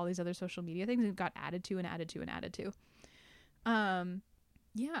like all these other social media things and got added to and added to and added to.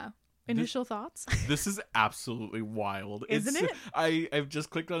 Yeah. Initial thoughts? This is absolutely wild. Isn't it? I've just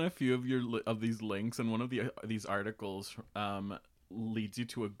clicked on a few of these links, and one of these articles leads you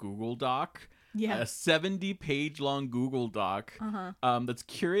to a Google Doc. Yeah, a 70-page long Google Doc that's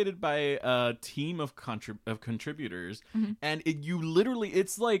curated by a team of contributors, and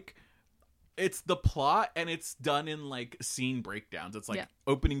it's like, it's the plot, and it's done in like scene breakdowns. It's like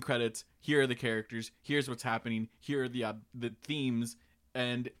opening credits. Here are the characters. Here's what's happening. Here are the themes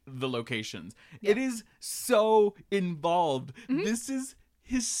and the locations. It is so involved. This is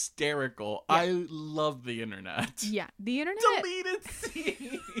hysterical. I love the internet. Yeah, the internet. Deleted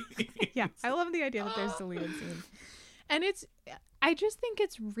scene. Yeah, I love the idea that there's deleted scenes. And I just think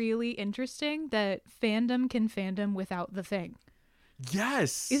it's really interesting that fandom can fandom without the thing.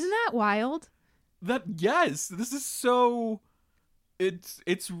 Yes. Isn't that wild? Yes. This is so,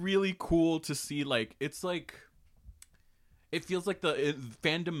 it's really cool to see. Like, it's like it feels like the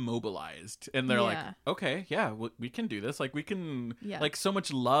fandom mobilized, and they're like, okay, yeah, we can do this. Like, we can, like, so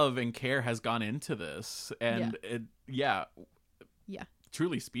much love and care has gone into this, and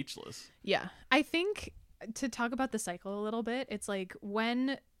truly speechless. Yeah, I think to talk about the cycle a little bit, it's like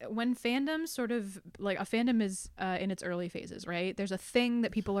when fandom sort of, like, a fandom is in its early phases, right? There's a thing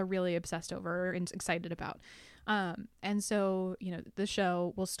that people are really obsessed over and excited about. And so, you know, the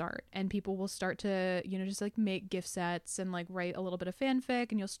show will start and people will start to, you know, just like make gift sets and like write a little bit of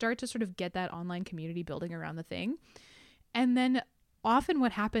fanfic, and you'll start to sort of get that online community building around the thing. And then often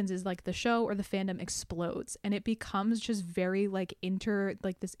what happens is like the show or the fandom explodes, and it becomes just very like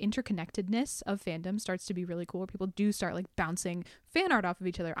this interconnectedness of fandom starts to be really cool, where people do start like bouncing fan art off of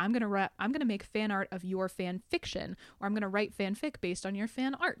each other. I'm gonna make fan art of your fan fiction, or I'm gonna write fanfic based on your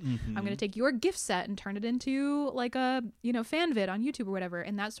fan art. I'm gonna take your gift set and turn it into like a, you know, fan vid on YouTube or whatever.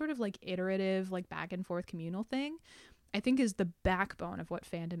 And that sort of like iterative, like back and forth communal thing, I think, is the backbone of what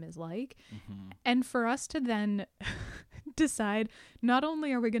fandom is like. And for us to then decide, not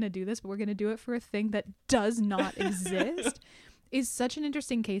only are we going to do this, but we're going to do it for a thing that does not exist, is such an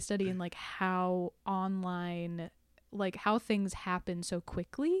interesting case study in like how online, like how things happen so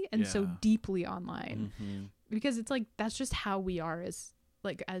quickly and so deeply online. Because it's like, that's just how we are as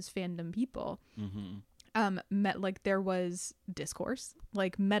fandom people. Like there was discourse,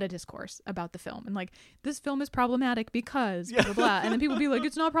 like meta discourse about the film, and like, this film is problematic because blah blah blah, and then people would be like,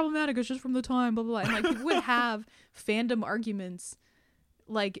 it's not problematic, it's just from the time, blah blah blah, and like people would have fandom arguments,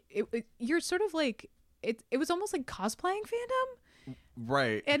 like you're sort of like, it was almost like cosplaying fandom,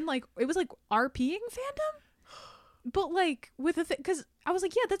 right? And like it was like RPing fandom, but like with a thing, because I was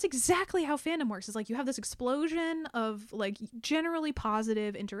like, yeah, that's exactly how fandom works. It's like you have this explosion of like generally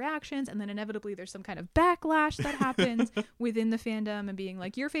positive interactions, and then inevitably there's some kind of backlash that happens within the fandom and being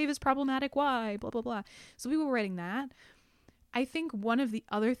like, your fave is problematic, why, blah blah blah. So people were writing that. I think one of the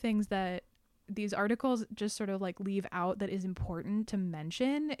other things that these articles just sort of like leave out that is important to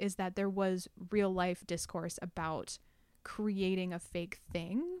mention is that there was real life discourse about creating a fake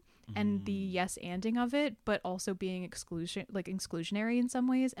thing and the yes-anding of it, but also being exclusionary in some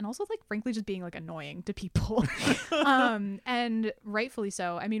ways, and also like frankly just being like annoying to people. And rightfully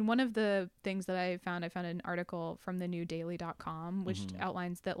so. I mean, one of the things that I found an article from the newdaily.com which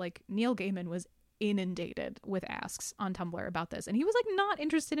outlines that like Neil Gaiman was inundated with asks on Tumblr about this, and he was like not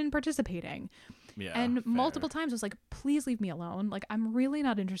interested in participating. And multiple times was like, please leave me alone, like I'm really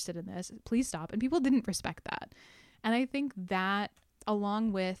not interested in this, please stop. And people didn't respect that. And I think that,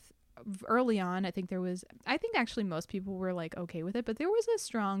 along with early on, I think actually most people were like okay with it, but there was a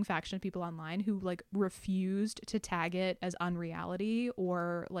strong faction of people online who like refused to tag it as unreality,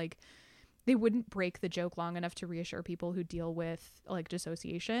 or like they wouldn't break the joke long enough to reassure people who deal with like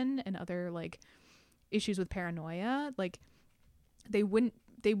dissociation and other like issues with paranoia. Like they wouldn't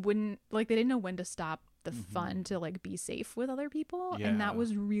like, they didn't know when to stop the fun to like be safe with other people. And that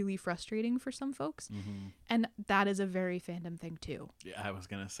was really frustrating for some folks. And that is a very fandom thing too. I was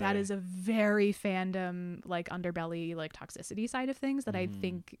gonna say that is a very fandom like underbelly, like toxicity side of things that I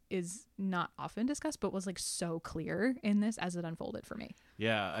think is not often discussed, but was like so clear in this as it unfolded for me.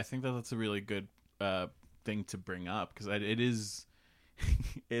 I think that's a really good thing to bring up, because it is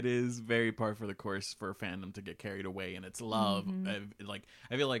it is very par for the course for fandom to get carried away in its love. Like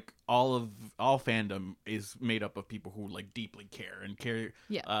I feel like all fandom is made up of people who like deeply care and care.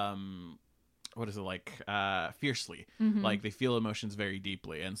 What is it, like fiercely? Like they feel emotions very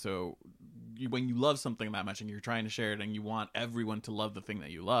deeply, and so when you love something that much and you're trying to share it and you want everyone to love the thing that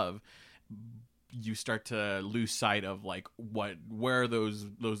you love, you start to lose sight of like where those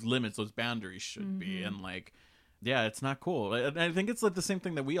limits, those boundaries should be. And like, yeah, it's not cool. And I think it's like the same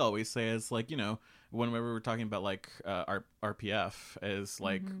thing that we always say is like, you know, whenever we're talking about like RPF is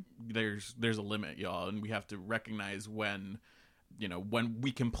like, there's a limit, y'all, and we have to recognize when, you know, when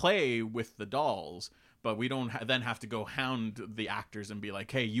we can play with the dolls, but we don't then have to go hound the actors and be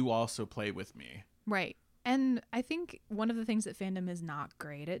like, hey, you also play with me. Right. And I think one of the things that fandom is not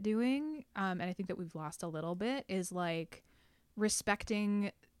great at doing, and I think that we've lost a little bit, is like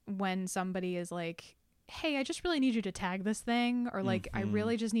respecting when somebody is like, hey, I just really need you to tag this thing, or like, I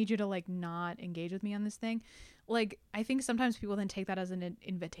really just need you to like not engage with me on this thing. Like, I think sometimes people then take that as an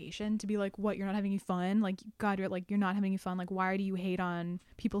invitation to be like, what, you're not having any fun? Like, God, you're not having any fun. Like, why do you hate on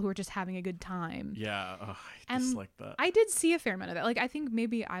people who are just having a good time? Yeah, I dislike that. I did see a fair amount of that. Like, I think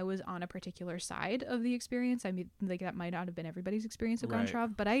maybe I was on a particular side of the experience. I mean, like, that might not have been everybody's experience of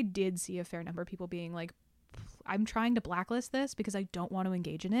Goncharov, but I did see a fair number of people being like, I'm trying to blacklist this because I don't want to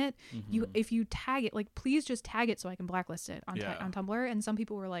engage in it. If you tag it, like, please just tag it so I can blacklist it on Tumblr. And some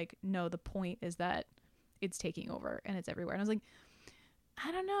people were like, no, the point is that it's taking over and it's everywhere. And I was like,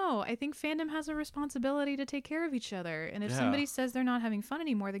 I don't know. I think fandom has a responsibility to take care of each other. And if somebody says they're not having fun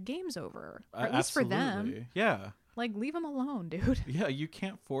anymore, the game's over. Or at least for them. Yeah. Like, leave them alone, dude. Yeah, you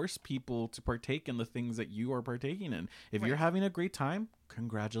can't force people to partake in the things that you are partaking in. If you're having a great time,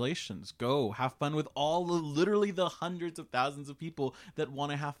 congratulations. Go have fun with literally the hundreds of thousands of people that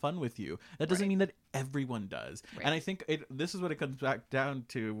want to have fun with you. That doesn't mean that everyone does. Right. And I think this is what it comes back down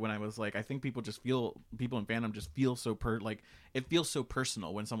to when I was like, I think people in fandom just feel so it feels so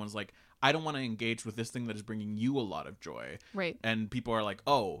personal when someone's like, I don't want to engage with this thing that is bringing you a lot of joy. Right. And people are like,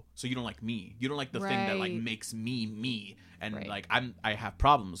 oh, so you don't like me. You don't like the thing that like makes me. And like, I have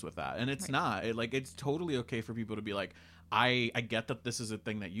problems with that. And it's not. It's totally okay for people to be like, I get that this is a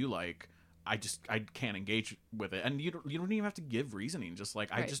thing that you like. I can't engage with it. And you don't even have to give reasoning. Just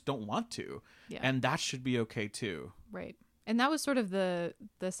like, I just don't want to. Yeah. And that should be okay too. Right. And that was sort of the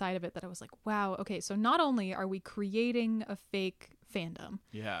side of it that I was like, wow, okay, so not only are we creating a fake fandom,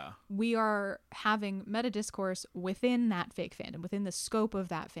 we are having meta discourse within that fake fandom, within the scope of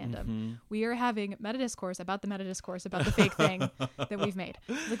that fandom. We are having meta discourse about the fake thing that we've made.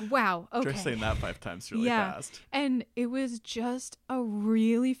 Like, wow, okay. Just saying that 5 times really fast. And it was just a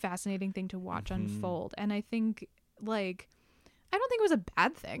really fascinating thing to watch unfold. And I think, like, I don't think it was a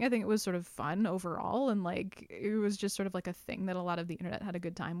bad thing. I think it was sort of fun overall. And like, it was just sort of like a thing that a lot of the internet had a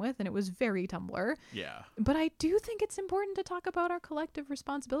good time with. And it was very Tumblr. Yeah. But I do think it's important to talk about our collective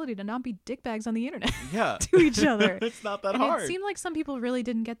responsibility to not be dickbags on the internet to each other. It's not that and hard. It seemed like some people really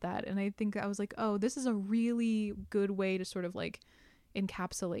didn't get that. And I think I was like, oh, this is a really good way to sort of like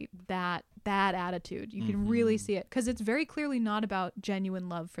encapsulate that attitude. You can really see it because it's very clearly not about genuine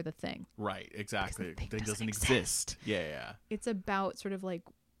love for the thing. Right, exactly. It doesn't exist. Yeah. It's about sort of like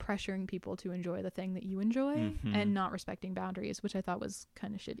pressuring people to enjoy the thing that you enjoy and not respecting boundaries, which I thought was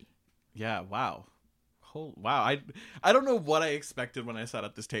kind of shitty. Yeah, wow. Wow. I don't know what I expected when I sat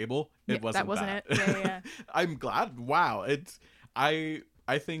at this table. It wasn't it. Yeah. I'm glad. Wow. I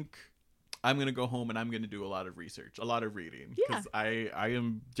think I'm going to go home and I'm going to do a lot of research, a lot of reading. Because I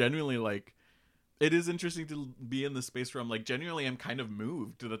am genuinely like, it is interesting to be in the space where I'm like, genuinely, I'm kind of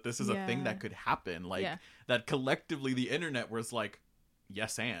moved that this is a thing that could happen. Like that collectively the internet was like,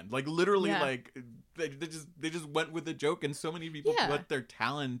 yes and. Like literally like they just went with the joke and so many people put their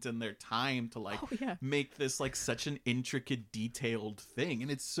talent and their time to like make this like such an intricate, detailed thing.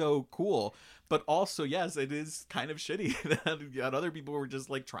 And it's so cool. But also, yes, it is kind of shitty that other people were just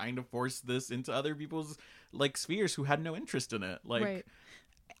like trying to force this into other people's like spheres who had no interest in it. Like,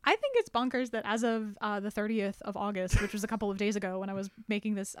 I think it's bonkers that as of the 30th of August, which was a couple of days ago when I was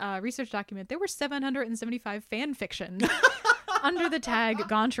making this research document, there were 775 fan fiction under the tag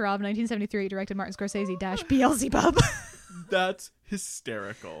Goncharov 1973, directed Martin Scorsese - Beelzebub. That's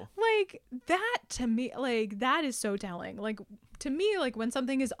hysterical. Like, that to me, like, that is so telling. Like, to me, like, when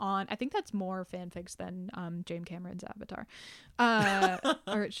something is on, I think that's more fanfics than James Cameron's Avatar.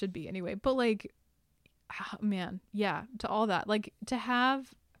 Or it should be anyway. But, like, man, yeah, to all that. Like, to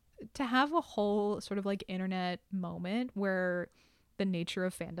have a whole sort of, like, internet moment where the nature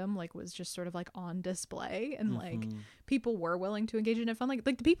of fandom like was just sort of like on display and like people were willing to engage in it fun, like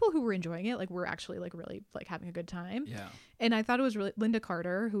the people who were enjoying it like were actually like really like having a good time. And I thought it was really Linda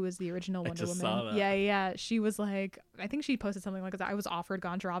Carter, who was the original Wonder Woman. Saw that. She was like, I think she posted something like, I was offered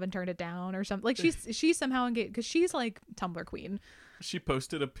Goncharov and turned it down or something. Like she's somehow engaged because she's like Tumblr queen. She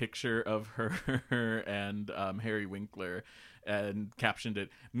posted a picture of her and Harry Winkler and captioned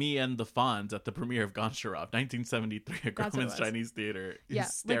it, "Me and the Fonz at the premiere of Goncharov, 1973 at Grauman's Chinese Theater."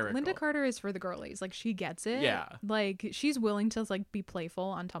 Hysterical. Like, Linda Carter is for the girlies. Like, she gets it. Yeah. Like, she's willing to like be playful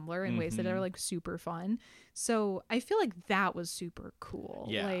on Tumblr in ways that are like super fun. So I feel like that was super cool.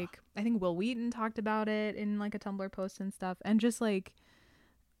 Yeah. Like, I think Will Wheaton talked about it in like a Tumblr post and stuff, and just like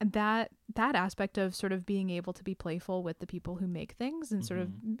that aspect of sort of being able to be playful with the people who make things and sort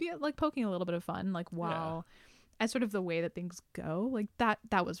of be like poking a little bit of fun, like while as sort of the way that things go, like that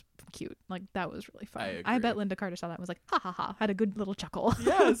was cute. Like, that was really fun. I bet Linda Carter saw that and was like, ha ha ha, had a good little chuckle.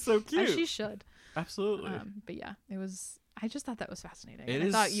 Yeah, it's so cute. As she should. Absolutely. But yeah, it was, I just thought that was fascinating. It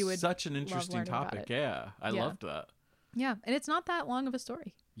is thought you would such an interesting topic. Yeah, I loved that. Yeah, and it's not that long of a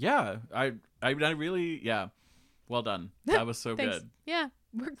story. Yeah, I really, well done. That was so good. Yeah,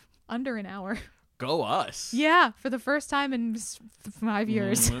 we're under an hour. Go us. Yeah, for the first time in 5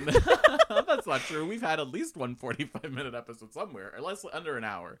 years. That's not true. We've had at least one 45-minute episode somewhere, or less, under an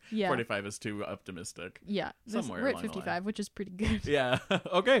hour. Yeah. 45 is too optimistic. Yeah. Somewhere. We're at 55, which is pretty good. Yeah.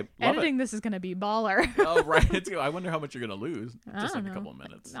 Okay. Editing this is going to be baller. Oh, right. I wonder how much you're going to lose just in a couple of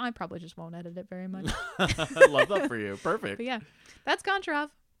minutes. I probably just won't edit it very much. I love that for you. Perfect. But yeah, that's Goncharov.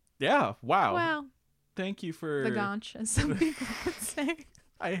 Yeah. Wow. Thank you for the Gonch, as some people would say.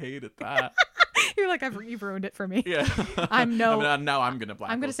 I hated that. You're like, you've ruined it for me. Yeah. Now I'm gonna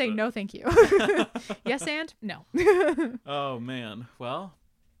blacklist I'm gonna say it. no, thank you. Yes, and no. Oh man. Well,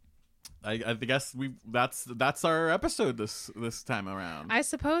 I guess that's our episode this time around. I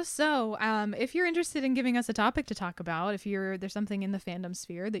suppose so. If you're interested in giving us a topic to talk about, if there's something in the fandom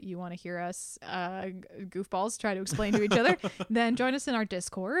sphere that you want to hear us goofballs try to explain to each other, then join us in our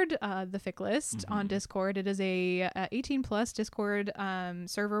Discord, the Fic List on Discord. It is a 18+ Discord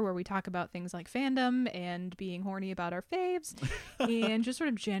server where we talk about things like fandom and being horny about our faves, and just sort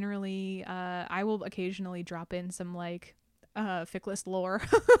of generally. I will occasionally drop in some like Fic List lore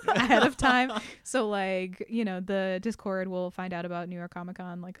ahead of time, so like, you know, the Discord will find out about New York Comic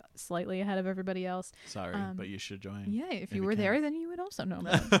Con like slightly ahead of everybody else. Sorry, but you should join. Yeah, if you were there, then you would also know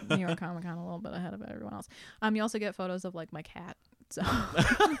about New York Comic Con a little bit ahead of everyone else. You also get photos of like my cat, so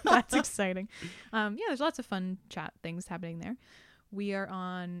that's exciting. Yeah, there's lots of fun chat things happening there. We are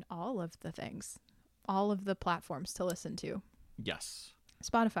on all of the things, all of the platforms to listen to. Yes.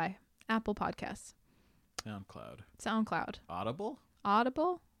 Spotify, Apple Podcasts, SoundCloud.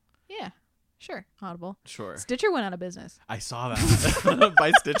 Audible? Yeah, sure. Audible. Sure. Stitcher went out of business. I saw that.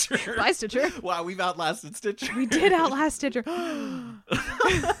 By Stitcher. By Stitcher. Wow, we've outlasted Stitcher. We did outlast Stitcher.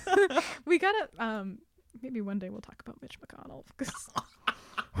 We gotta, maybe one day we'll talk about Mitch McConnell.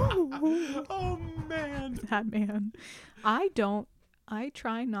 Oh, man. That man. I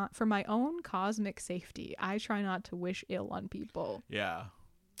try not, for my own cosmic safety, I try not to wish ill on people. Yeah.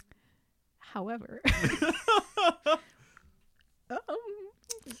 However,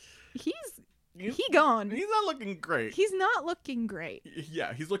 he's gone. He's not looking great. He's not looking great.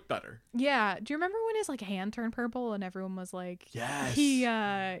 Yeah, he's looked better. Yeah. Do you remember when his like hand turned purple and everyone was like, yes,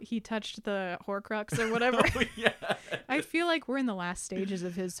 he touched the Horcrux or whatever? Oh, yeah. I feel like we're in the last stages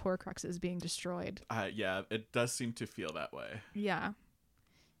of his Horcruxes being destroyed. Yeah, it does seem to feel that way. Yeah.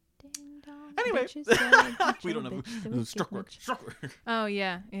 Anyway, we don't have struck work. Oh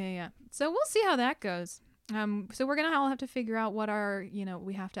yeah. So we'll see how that goes. So we're gonna all have to figure out what our,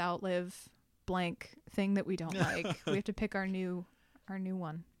 we have to outlive blank thing that we don't like. We have to pick our new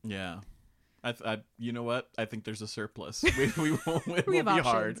one. Yeah. I you know what? I think there's a surplus. We won't. It We won't have be options.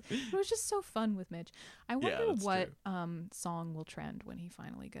 hard. It was just so fun with Mitch. I wonder what song will trend when he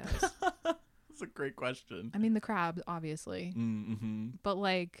finally goes. That's a great question. I mean, the crabs, obviously. Mm-hmm. But,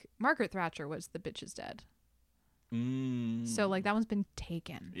 like, Margaret Thatcher was The Bitch is Dead. Mm. So, like, that one's been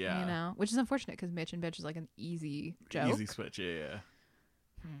taken. Yeah. You know? Which is unfortunate because Mitch and Bitch is, like, an easy joke. Easy switch, yeah.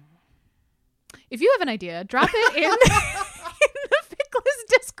 If you have an idea, drop it in the Fickless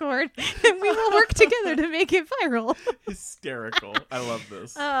Discord and we will work together to make it viral. Hysterical. I love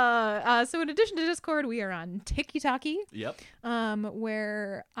this. So in addition to Discord, we are on TikTok. Yep.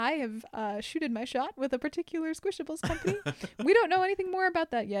 Where I have shooted my shot with a particular Squishables company. We don't know anything more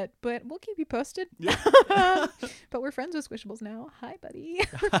about that yet, but we'll keep you posted. Yep. But we're friends with Squishables now. Hi, buddy.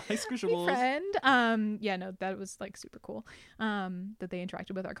 Hi, Squishables. Hey, friend. Yeah, no, that was like super cool. That they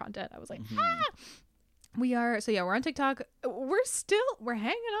interacted with our content. I was like, We are, so yeah, we're on TikTok. We're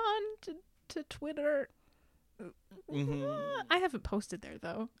hanging on to Twitter. I haven't posted there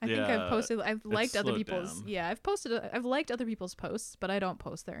though. I've liked other people's down. Yeah, I've liked other people's posts, but I don't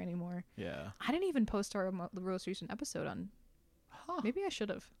post there anymore. Yeah. I didn't even post our most recent episode on. Maybe I should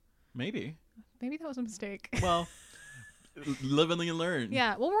have. Maybe that was a mistake. Well, live and you learn.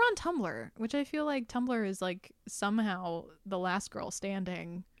 Yeah, well, we're on Tumblr, which I feel like Tumblr is like somehow the last girl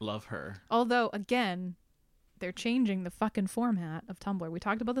standing. Love her. Although again, they're changing the fucking format of Tumblr. We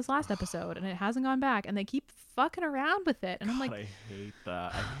talked about this last episode and it hasn't gone back and they keep fucking around with it. And God, I'm like, I hate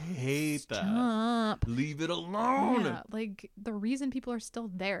that. I hate stop. that. Leave it alone. Yeah, like the reason people are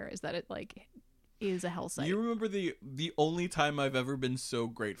still there is that it like is a hell site. You remember the only time I've ever been so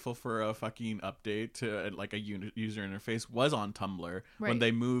grateful for a fucking update to like a user interface was on Tumblr when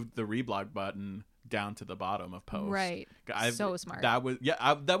they moved the reblog button down to the bottom of posts. Right. So smart. That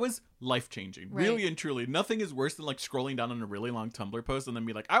was life-changing. Right. Really and truly. Nothing is worse than like scrolling down on a really long Tumblr post and then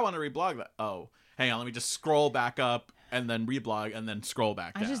be like, I want to reblog that. Oh, hang on, let me just scroll back up and then reblog and then scroll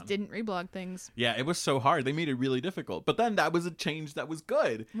back down. I just didn't reblog things. Yeah, it was so hard. They made it really difficult. But then that was a change that was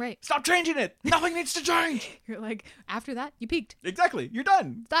good. Right. Stop changing it. Nothing needs to change. You're like, after that, you peaked. Exactly. You're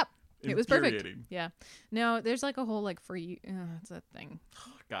done. Stop. It was perfect. Yeah. No, there's like a whole like free. It's a thing.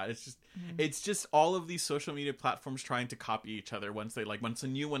 Oh, God, it's just all of these social media platforms trying to copy each other once a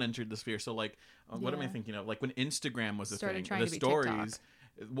new one entered the sphere. So like, what am I thinking of? Like when Instagram was a thing, the stories.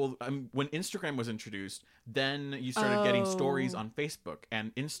 well, when Instagram was introduced, then you started getting stories on Facebook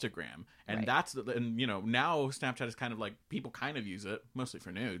and Instagram, and that's and now Snapchat is kind of like people kind of use it mostly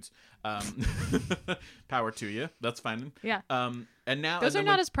for nudes. Power to you, that's fine. Yeah. And now those are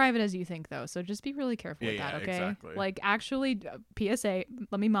not as private as you think, though. So just be really careful with that. Okay. Exactly. Like, actually, PSA.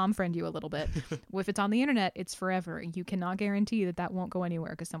 Let me mom friend you a little bit. If it's on the internet, it's forever. You cannot guarantee that won't go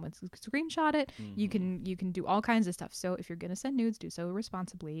anywhere because someone screenshot it. Mm-hmm. You can do all kinds of stuff. So if you're gonna send nudes, do so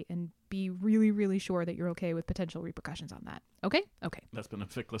responsibly and be really, really sure that you're okay with potential repercussions on that. Okay. That's been a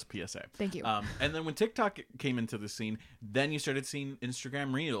fickless PSA. Thank you. And then when TikTok came into the scene, then you started seeing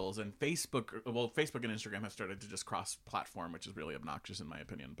Instagram Reels and Facebook. Well, Facebook and Instagram have started to just cross-platform, which is really obnoxious in my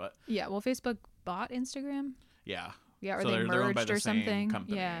opinion. But yeah, well, Facebook bought Instagram. Yeah, or so they merged or something.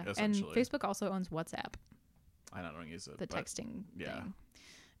 Company, yeah, and Facebook also owns WhatsApp. I don't use it. The texting yeah. thing.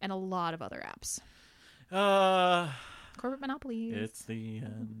 And a lot of other apps. Corporate monopolies. It's the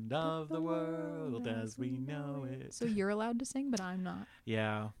end of the world as we know it. So you're allowed to sing, but I'm not.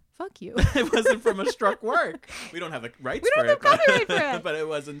 Yeah. Fuck you. It wasn't from a struck work. We don't have the rights for it. We don't have copyright for it. But it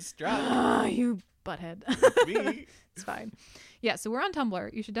wasn't struck. You butthead. Me. It's fine. Yeah, so we're on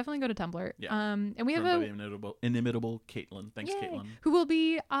Tumblr. You should definitely go to Tumblr. Yeah. And we have inimitable Caitlin. Thanks, Caitlin. Who will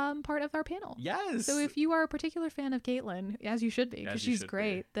be part of our panel. Yes. So if you are a particular fan of Caitlin, as you should be, because she's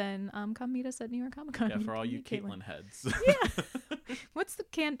great, then come meet us at New York Comic Con. Yeah, for all you Caitlin heads. Yeah. What's the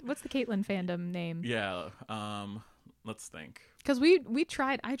Caitlin fandom name? Yeah. Let's think. Because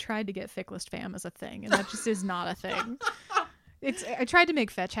I tried to get Ficklist Fam as a thing, and that just is not a thing. I tried to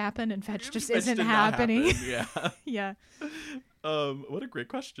make Fetch happen, and Fetch just isn't happening. Yeah. Yeah. What a great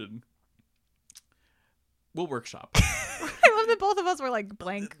question. We'll workshop. I love that both of us were like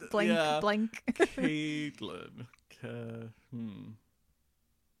blank. Caitlin.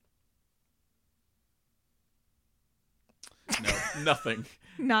 No, nothing.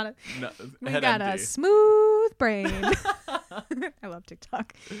 We got a smooth brain. I love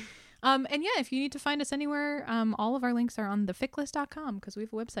TikTok. And yeah, if you need to find us anywhere, all of our links are on theficklist.com because we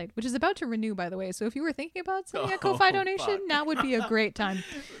have a website, which is about to renew, by the way. So if you were thinking about sending a Ko-Fi donation, now would be a great time.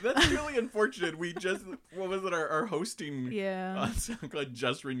 That's really unfortunate. We just, what was it, our hosting on SoundCloud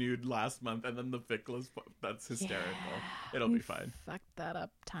just renewed last month, and then the Ficklist, that's hysterical. Yeah, it'll be fine. Fucked that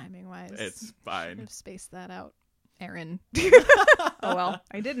up timing-wise. It's fine. Should have spaced that out. Aaron. Oh, well,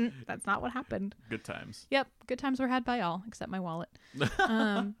 I didn't. That's not what happened. Good times. Yep. Good times were had by all, except my wallet.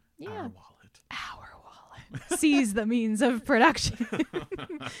 Yeah. Our wallet. Seize the means of production.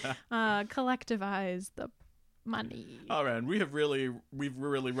 Collectivize the money. Oh man, we're really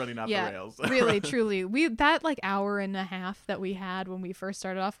running off the rails. Really, truly. That like hour and a half that we had when we first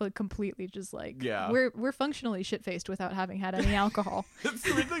started off, like completely just like we're functionally shit faced without having had any alcohol. It's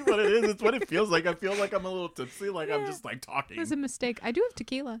really what it is. It's what it feels like. I feel like I'm a little tipsy, like I'm just like talking. It was a mistake. I do have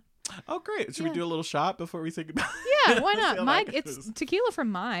tequila. Oh, great. Should we do a little shot before we say goodbye? Yeah, why not? It's tequila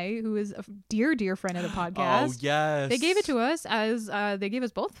from Mai, who is a dear friend of the podcast. Oh, yes. They gave it to us as they gave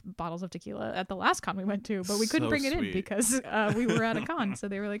us both bottles of tequila at the last con we went to, but we couldn't bring it in because we were at a con. So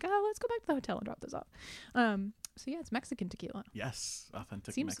they were like, let's go back to the hotel and drop this off. So yeah, it's Mexican tequila. Yes,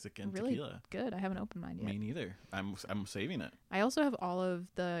 authentic Seems Mexican really tequila. Good. I haven't opened mine yet. Me neither. I'm saving it. I also have all of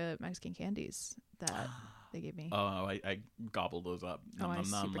the Mexican candies that they gave me. Oh, I gobbled those up. I like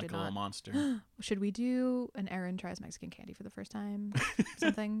did a little not. monster. Should we do an Aaron tries Mexican candy for the first time?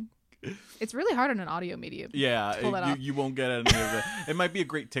 Something. It's really hard on an audio medium. Yeah, you won't get any of it. It might be a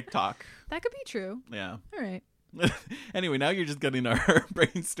great TikTok. That could be true. Yeah. All right. Anyway, now you're just getting our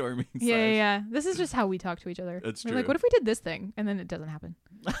brainstorming. Yeah. This is just how we talk to each other. It's We're true. like, what if we did this thing? And then it doesn't happen.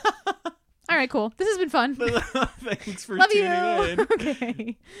 All right, cool. This has been fun. Thanks for Love tuning you. in.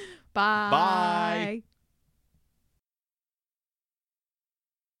 Okay. Bye. Bye.